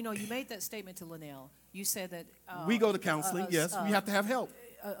 you made that statement to Lynnell. You said that we go to counseling. Yes, we have to have help.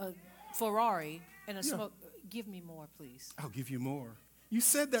 A Ferrari and a smoke. Give me more, please. I'll give you more. You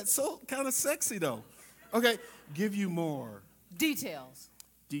said that so kind of sexy, though. Okay, give you more. Details.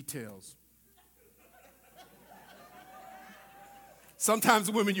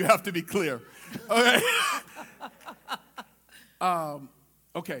 Sometimes women, you have to be clear. Okay.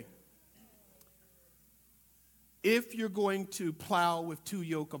 Okay. If you're going to plow with 2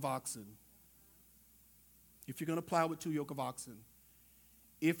 yoke of oxen, if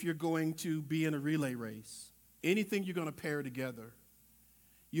you're going to be in a relay race, anything you're going to pair together,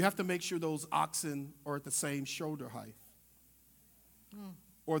 you have to make sure those oxen are at the same shoulder height.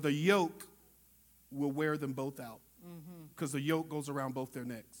 Or the yoke will wear them both out. Because the yoke goes around both their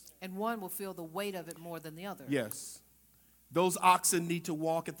necks. And one will feel the weight of it more than the other. Yes. Those oxen need to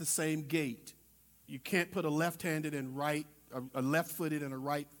walk at the same gait. You can't put a left-handed and a left-footed and a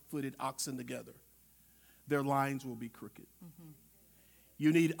right-footed oxen together. Their lines will be crooked.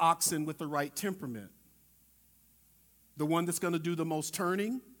 You need oxen with the right temperament. The one that's going to do the most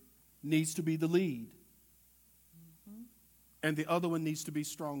turning needs to be the lead. And the other one needs to be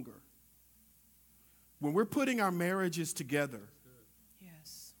stronger. When we're putting our marriages together,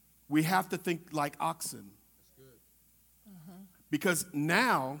 we have to think like oxen. Because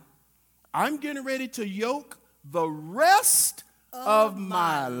now I'm getting ready to yoke the rest of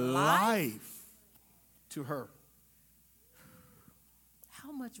my life to her.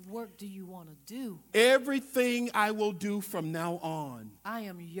 How much work do you want to do? Everything I will do from now on. I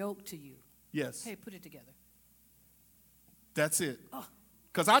am yoked to you. Yes. Hey, put it together. That's it.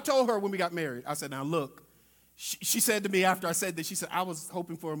 Because I told her when we got married, I said, now look, she said to me after I said that, she said, I was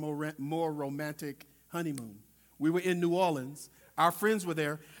hoping for a more romantic honeymoon. We were in New Orleans. Our friends were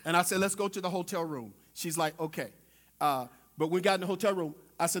there. And I said, let's go to the hotel room. She's like, okay. But we got in the hotel room.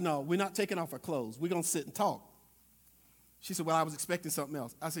 I said, no, we're not taking off our clothes. We're going to sit and talk. She said, well, I was expecting something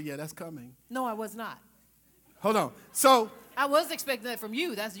else. I said, yeah, that's coming. No, I was not. Hold on. So I was expecting that from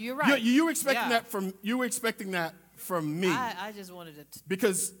you. You're right. You were expecting that from me. I just wanted it.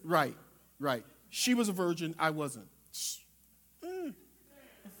 Because, right. She was a virgin. I wasn't.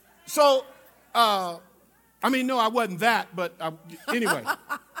 So, no, I wasn't that, but anyway.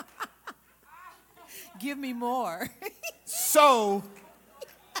 Give me more. So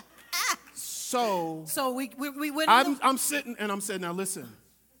we went. I'm sitting and I'm saying, now listen.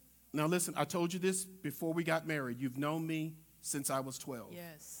 I told you this before we got married. You've known me since I was 12.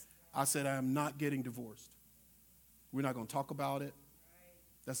 Yes. I said, I am not getting divorced. We're not going to talk about it.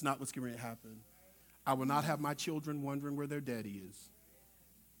 That's not what's going to happen. I will not have my children wondering where their daddy is.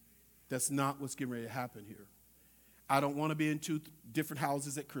 That's not what's getting ready to happen here. I don't want to be in 2 different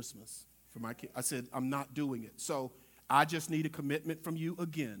houses at Christmas for my kid. I said, I'm not doing it. So I just need a commitment from you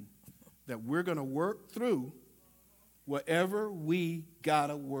again that we're going to work through whatever we got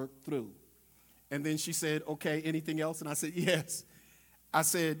to work through. And then she said, okay, anything else? And I said, yes. I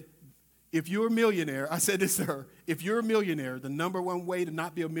said, if you're a millionaire, I said this to her, if you're a millionaire, the number one way to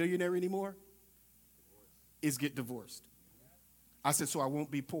not be a millionaire anymore is get divorced. I said, so I won't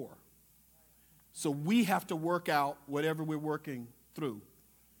be poor. So we have to work out whatever we're working through.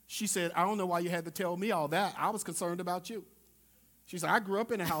 She said, I don't know why you had to tell me all that. I was concerned about you. She said, I grew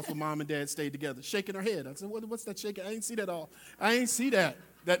up in a house where mom and dad stayed together, shaking her head. I said, what's that shaking? I ain't see that all. I ain't see that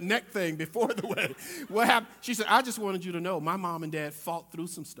neck thing before the wedding. What happened? She said, I just wanted you to know my mom and dad fought through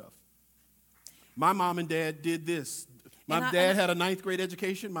some stuff. My mom and dad did this. My dad had a 9th grade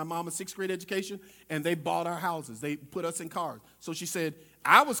education, my mom a 6th grade education, and they bought our houses. They put us in cars. So she said,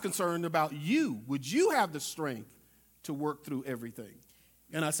 I was concerned about you. Would you have the strength to work through everything?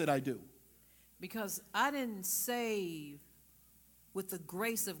 And I said, I do. Because I didn't save with the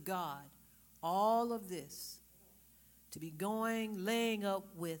grace of God all of this to be laying up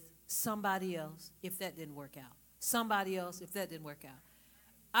with somebody else if that didn't work out. Somebody else if that didn't work out.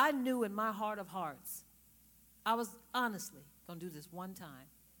 I knew in my heart of hearts, I was honestly going to do this one time.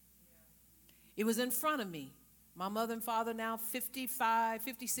 It was in front of me. My mother and father now 55,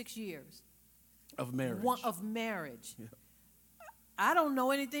 56 years. Of marriage. Of marriage. Yeah. I don't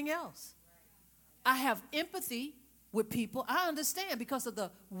know anything else. I have empathy with people. I understand because of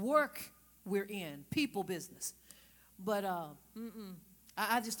the work we're in, people business. But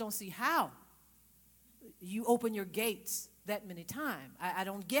I just don't see how you open your gates that many times. I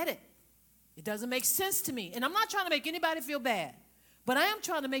don't get it. It doesn't make sense to me. And I'm not trying to make anybody feel bad, but I am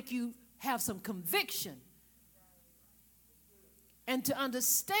trying to make you have some conviction and to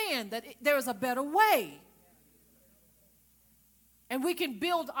understand that there is a better way. And we can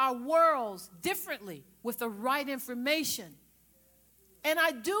build our worlds differently with the right information. And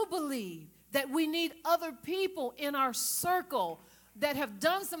I do believe that we need other people in our circle that have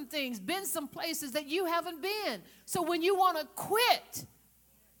done some things, been some places that you haven't been. So when you want to quit,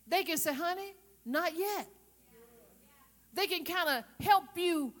 they can say, honey, not yet. They can kind of help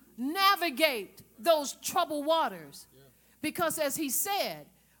you navigate those troubled waters. Because as he said,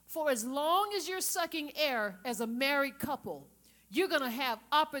 for as long as you're sucking air as a married couple, you're going to have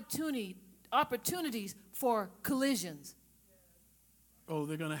opportunities for collisions. Oh,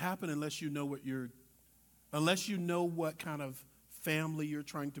 they're going to happen unless you know what kind of family you're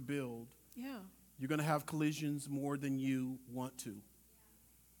trying to build. Yeah. You're going to have collisions more than you want to.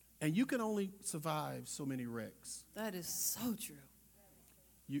 And you can only survive so many wrecks. That is so true.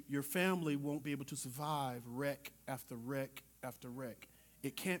 Your family won't be able to survive wreck after wreck after wreck.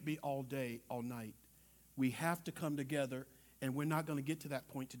 It can't be all day, all night. We have to come together, and we're not going to get to that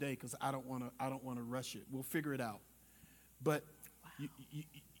point today because I don't want to rush it. We'll figure it out. But wow.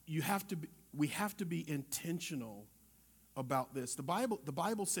 We have to be intentional about this. The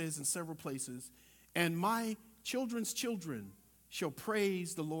Bible says in several places, and my children's children shall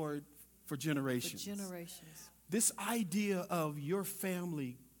praise the Lord for generations. For generations. This idea of your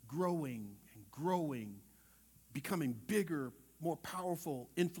family growing and growing, becoming bigger, more powerful,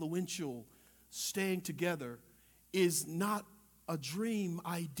 influential, staying together is not a dream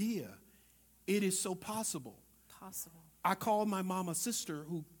idea. It is so possible. Possible. I called my mama sister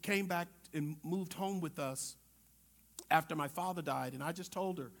who came back and moved home with us after my father died, and I just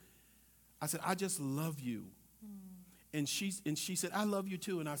told her, I said, I just love you. And she said, I love you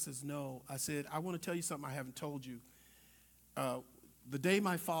too. And I says, no. I said, I want to tell you something I haven't told you. The day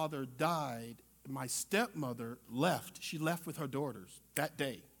my father died, my stepmother left. She left with her daughters that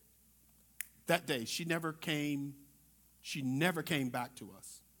day. That day. She never came back to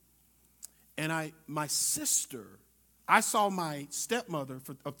us. And my sister, I saw my stepmother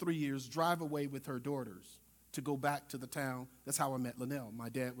of 3 years drive away with her daughters to go back to the town. That's how I met Lynnell. My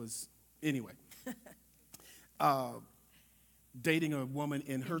dad was, anyway. Dating a woman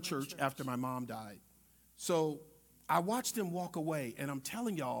in her church after my mom died. So I watched them walk away, and I'm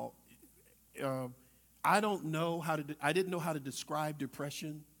telling y'all, I didn't know how to describe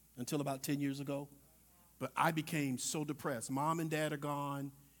depression until about 10 years ago, but I became so depressed. Mom and dad are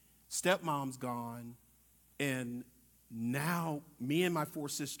gone, stepmom's gone, and now me and my 4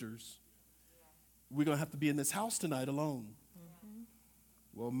 sisters, we're going to have to be in this house tonight alone. Mm-hmm.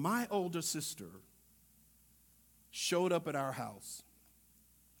 Well, my older sister showed up at our house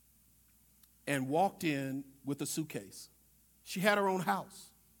and walked in with a suitcase. She had her own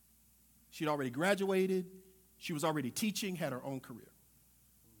house. She'd already graduated. She was already teaching, had her own career.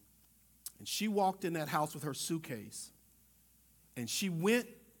 And she walked in that house with her suitcase, and she went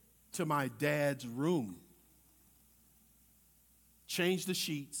to my dad's room, changed the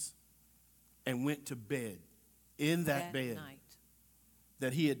sheets, and went to bed in that bed night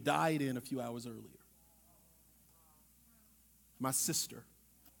that he had died in a few hours earlier. My sister.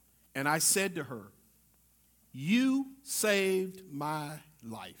 And I said to her, you saved my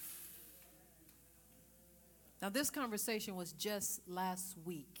life. Now, this conversation was just last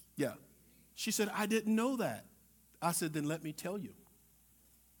week. Yeah. She said, I didn't know that. I said, then let me tell you.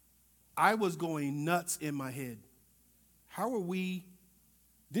 I was going nuts in my head. How are we?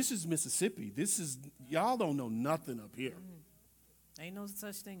 This is Mississippi. Y'all don't know nothing up here. Ain't no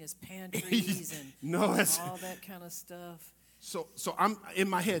such thing as pantries and no, all that kind of stuff. So I'm in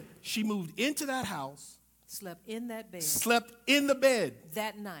my head. She moved into that house. Slept in that bed. Slept in the bed.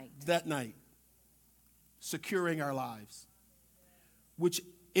 That night. That night. Securing our lives. Which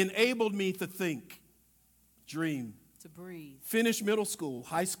enabled me to think, dream. To breathe. Finish middle school,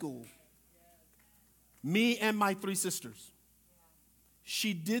 high school. Me and my 3 sisters.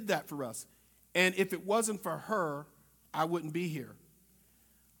 She did that for us. And if it wasn't for her, I wouldn't be here.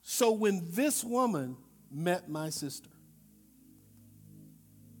 So when this woman met my sister,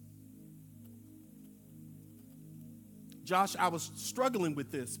 Josh, I was struggling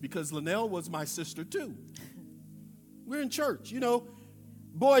with this because Lynnell was my sister too. We're in church. You know,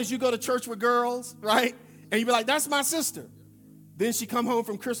 boys, you go to church with girls, right? And you be like, that's my sister. Then she come home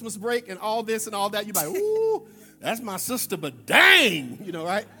from Christmas break and all this and all that. You be like, ooh, that's my sister, but dang, you know,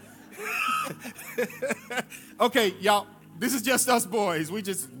 right? Okay, y'all, this is just us boys. We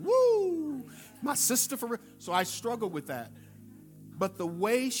just, woo, my sister for real. So I struggle with that. But the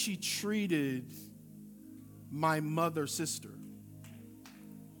way she treated my mother sister,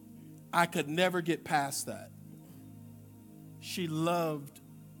 I could never get past that. She loved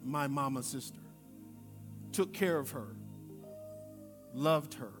my mama sister, took care of her,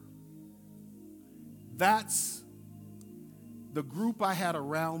 loved her. That's the group I had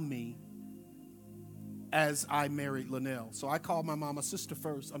around me as I married Lynnell. So I called my mama sister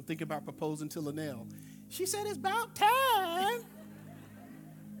first. I'm thinking about proposing to Lynnell. She said, it's about time.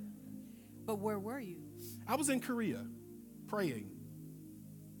 But where were you? I was in Korea praying.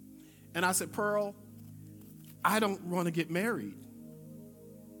 And I said, Pearl, I don't want to get married.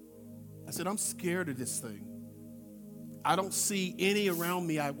 I said, I'm scared of this thing. I don't see any around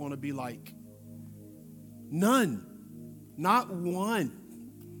me I want to be like. None. Not one.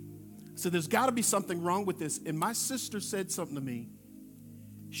 So there's got to be something wrong with this. And my sister said something to me.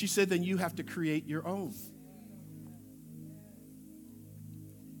 She said, then you have to create your own.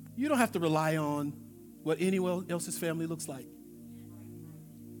 You don't have to rely on what anyone else's family looks like.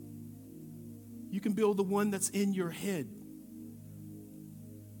 You can build the one that's in your head,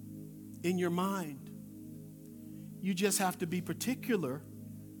 in your mind. You just have to be particular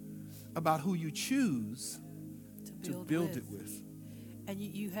about who you choose to build it with. And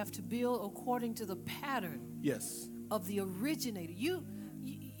you have to build according to the pattern Yes. of the originator. You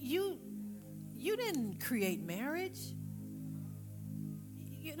didn't create marriage.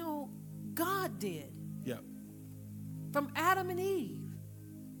 You know, God did. Yeah. From Adam and Eve.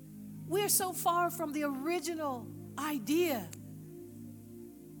 We're so far from the original idea,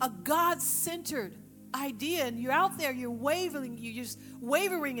 a God-centered idea, and you're out there, you're just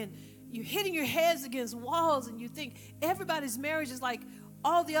wavering, and you're hitting your heads against walls, and you think everybody's marriage is like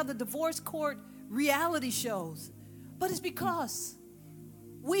all the other divorce court reality shows. But it's because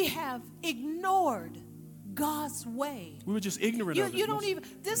we have ignored God's way. We were just ignorant of it. You don't even,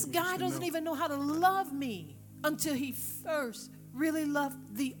 this guy doesn't even know how to love me until he first really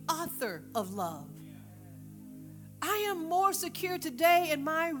loved the author of love. I am more secure today in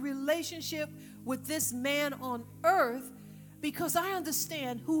my relationship with this man on earth because I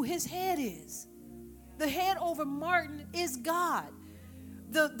understand who his head is. The head over Martin is God,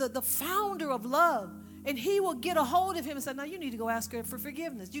 the founder of love. And he will get a hold of him and say, now you need to go ask her for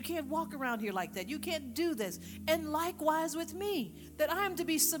forgiveness. You can't walk around here like that. You can't do this. And likewise with me, that I am to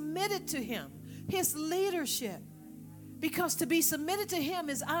be submitted to him, his leadership. Because to be submitted to him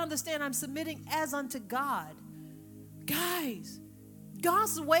is, I understand I'm submitting as unto God. Guys,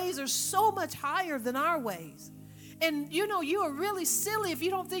 God's ways are so much higher than our ways. And you know, you are really silly if you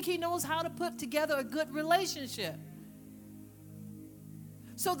don't think he knows how to put together a good relationship.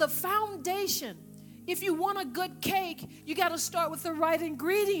 So the foundation, if you want a good cake, you got to start with the right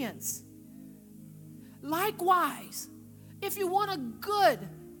ingredients. Likewise, if you want a good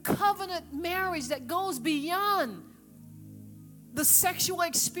covenant marriage that goes beyond the sexual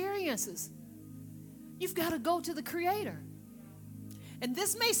experiences, you've got to go to the Creator. And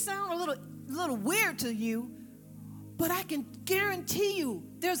this may sound a little weird to you, but I can guarantee you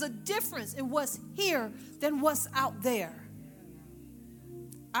there's a difference in what's here than what's out there.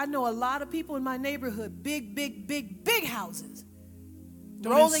 I know a lot of people in my neighborhood, big houses.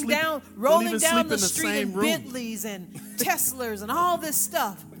 Rolling down the street in Bentleys and Teslas and all this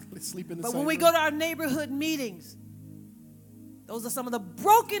stuff. But when we go to our neighborhood meetings, those are some of the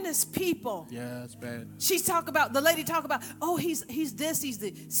brokenest people. Yeah, it's bad. The lady talk about, oh, he's this, he's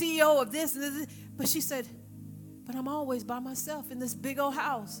the CEO of this and this. But she said, but I'm always by myself in this big old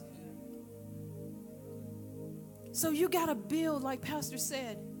house. So you got to build, like Pastor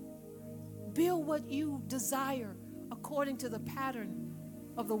said, build what you desire according to the pattern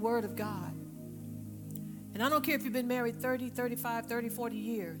of the Word of God. And I don't care if you've been married 30, 35, 30, 40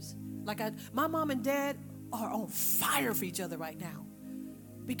 years. My mom and dad are on fire for each other right now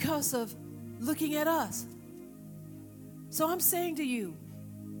because of looking at us. So I'm saying to you,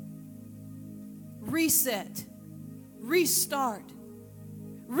 reset, restart,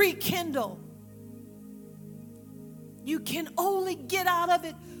 rekindle. You can only get out of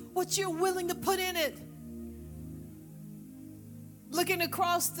it what you're willing to put in it. Looking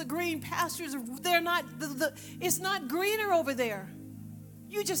across the green pastures, they're not, it's not greener over there.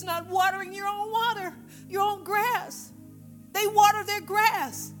 You're just not watering your own water, your own grass. They water their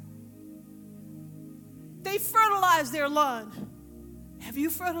grass. They fertilize their lawn. Have you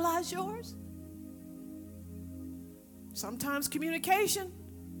fertilized yours? Sometimes communication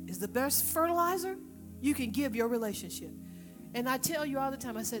is the best fertilizer you can give your relationship. And I tell you all the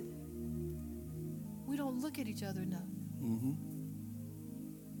time, I said, we don't look at each other enough. Mm-hmm.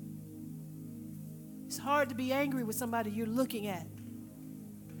 It's hard to be angry with somebody you're looking at.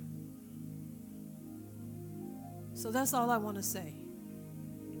 So that's all I want to say.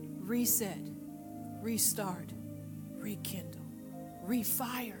 Reset, restart, rekindle,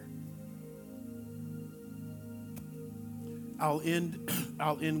 refire. I'll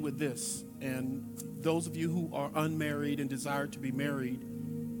end with this. And those of you who are unmarried and desire to be married,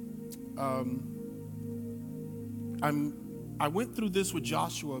 I went through this with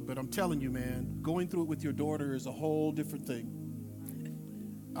Joshua, but I'm telling you, man, going through it with your daughter is a whole different thing.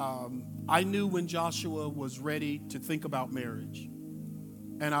 I knew when Joshua was ready to think about marriage.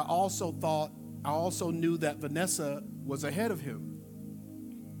 And I also knew that Vanessa was ahead of him.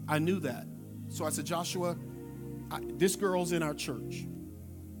 I knew that. So I said, Joshua, this girl's in our church.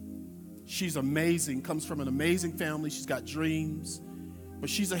 She's amazing, comes from an amazing family. She's got dreams, but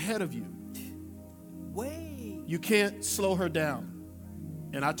she's ahead of you. You can't slow her down.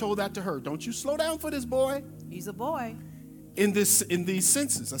 And I told that to her. Don't you slow down for this boy. He's a boy. In these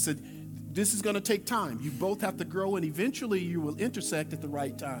senses, I said, this is going to take time. You both have to grow, and eventually you will intersect at the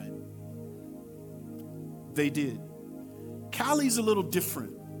right time. They did. Callie's a little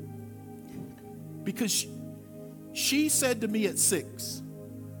different because she said to me at 6,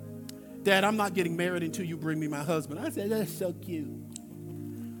 Dad, I'm not getting married until you bring me my husband. I said, that's so cute.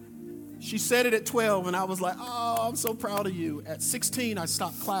 She said it at 12, and I was like, oh, I'm so proud of you. At 16, I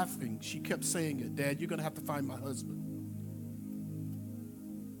stopped clapping. She kept saying it, Dad, you're going to have to find my husband.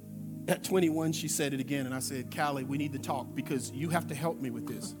 At 21, she said it again, and I said, Callie, we need to talk because you have to help me with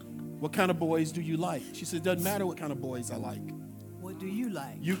this. What kind of boys do you like? She said, doesn't matter what kind of boys I like. What do you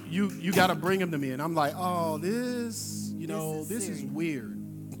like? You got to bring them to me. And I'm like, oh, this is weird.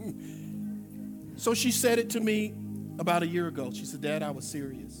 So she said it to me about a year ago. She said, Dad, I was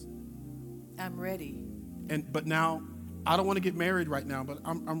serious. I'm ready. But now, I don't want to get married right now, but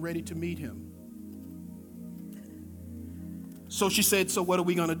I'm ready to meet him. So she said, so what are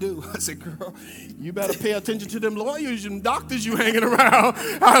we going to do? I said, girl, you better pay attention to them lawyers and doctors you hanging around.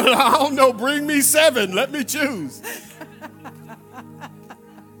 I don't know, bring me 7. Let me choose.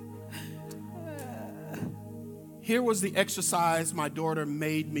 Here was the exercise my daughter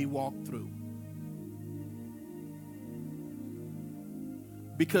made me walk through.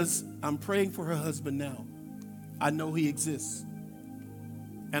 Because I'm praying for her husband now. I know he exists.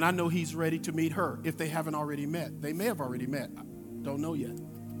 And I know he's ready to meet her if they haven't already met. They may have already met. I don't know yet.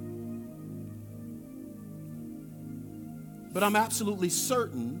 But I'm absolutely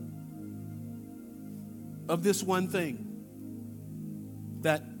certain of this one thing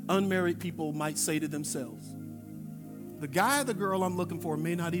that unmarried people might say to themselves. The guy or the girl I'm looking for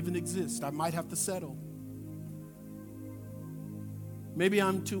may not even exist. I might have to settle. Maybe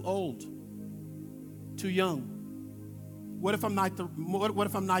I'm too old, too young. What if I'm not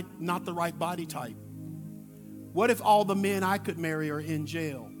the right body type? What if all the men I could marry are in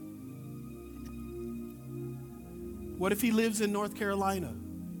jail? What if he lives in North Carolina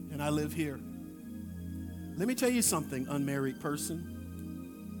and I live here? Let me tell you something, unmarried person.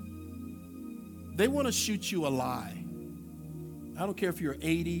 They want to shoot you a lie. I don't care if you're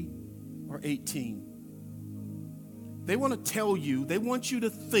 80 or 18. They want to tell you, they want you to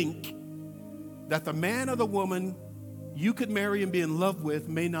think that the man or the woman you could marry and be in love with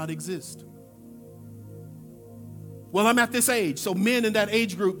may not exist. Well, I'm at this age, so men in that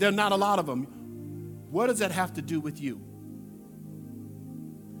age group, there are not a lot of them. What does that have to do with you?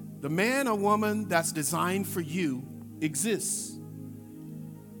 The man or woman that's designed for you exists.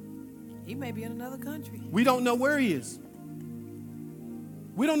 He may be in another country. We don't know where he is.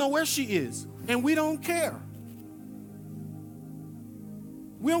 We don't know where she is, and we don't care.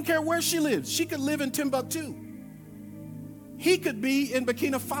 We don't care where she lives. She could live in Timbuktu. He could be in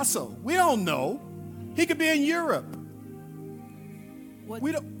Burkina Faso. We don't know. He could be in Europe.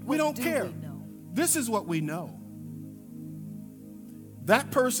 We don't care. This is what we know.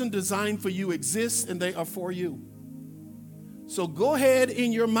 That person designed for you exists, and they are for you. So go ahead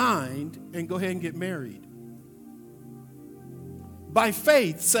in your mind and go ahead and get married. By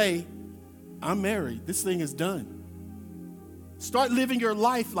faith, say, I'm married. This thing is done. Start living your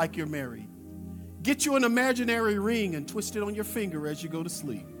life like you're married. Get you an imaginary ring and twist it on your finger as you go to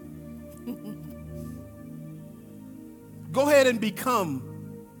sleep. Go ahead and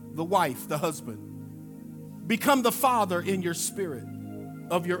become the wife, the husband. Become the father in your spirit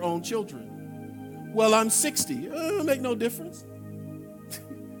of your own children. Well, I'm 60. It'll make no difference.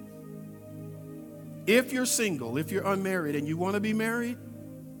 If you're single, if you're unmarried and you want to be married,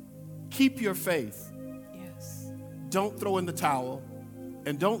 keep your faith. Yes. Don't throw in the towel.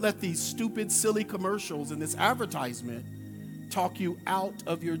 And don't let these stupid, silly commercials and this advertisement talk you out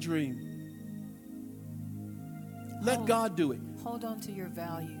of your dream. Let God do it. Hold on to your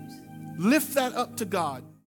values. Lift that up to God.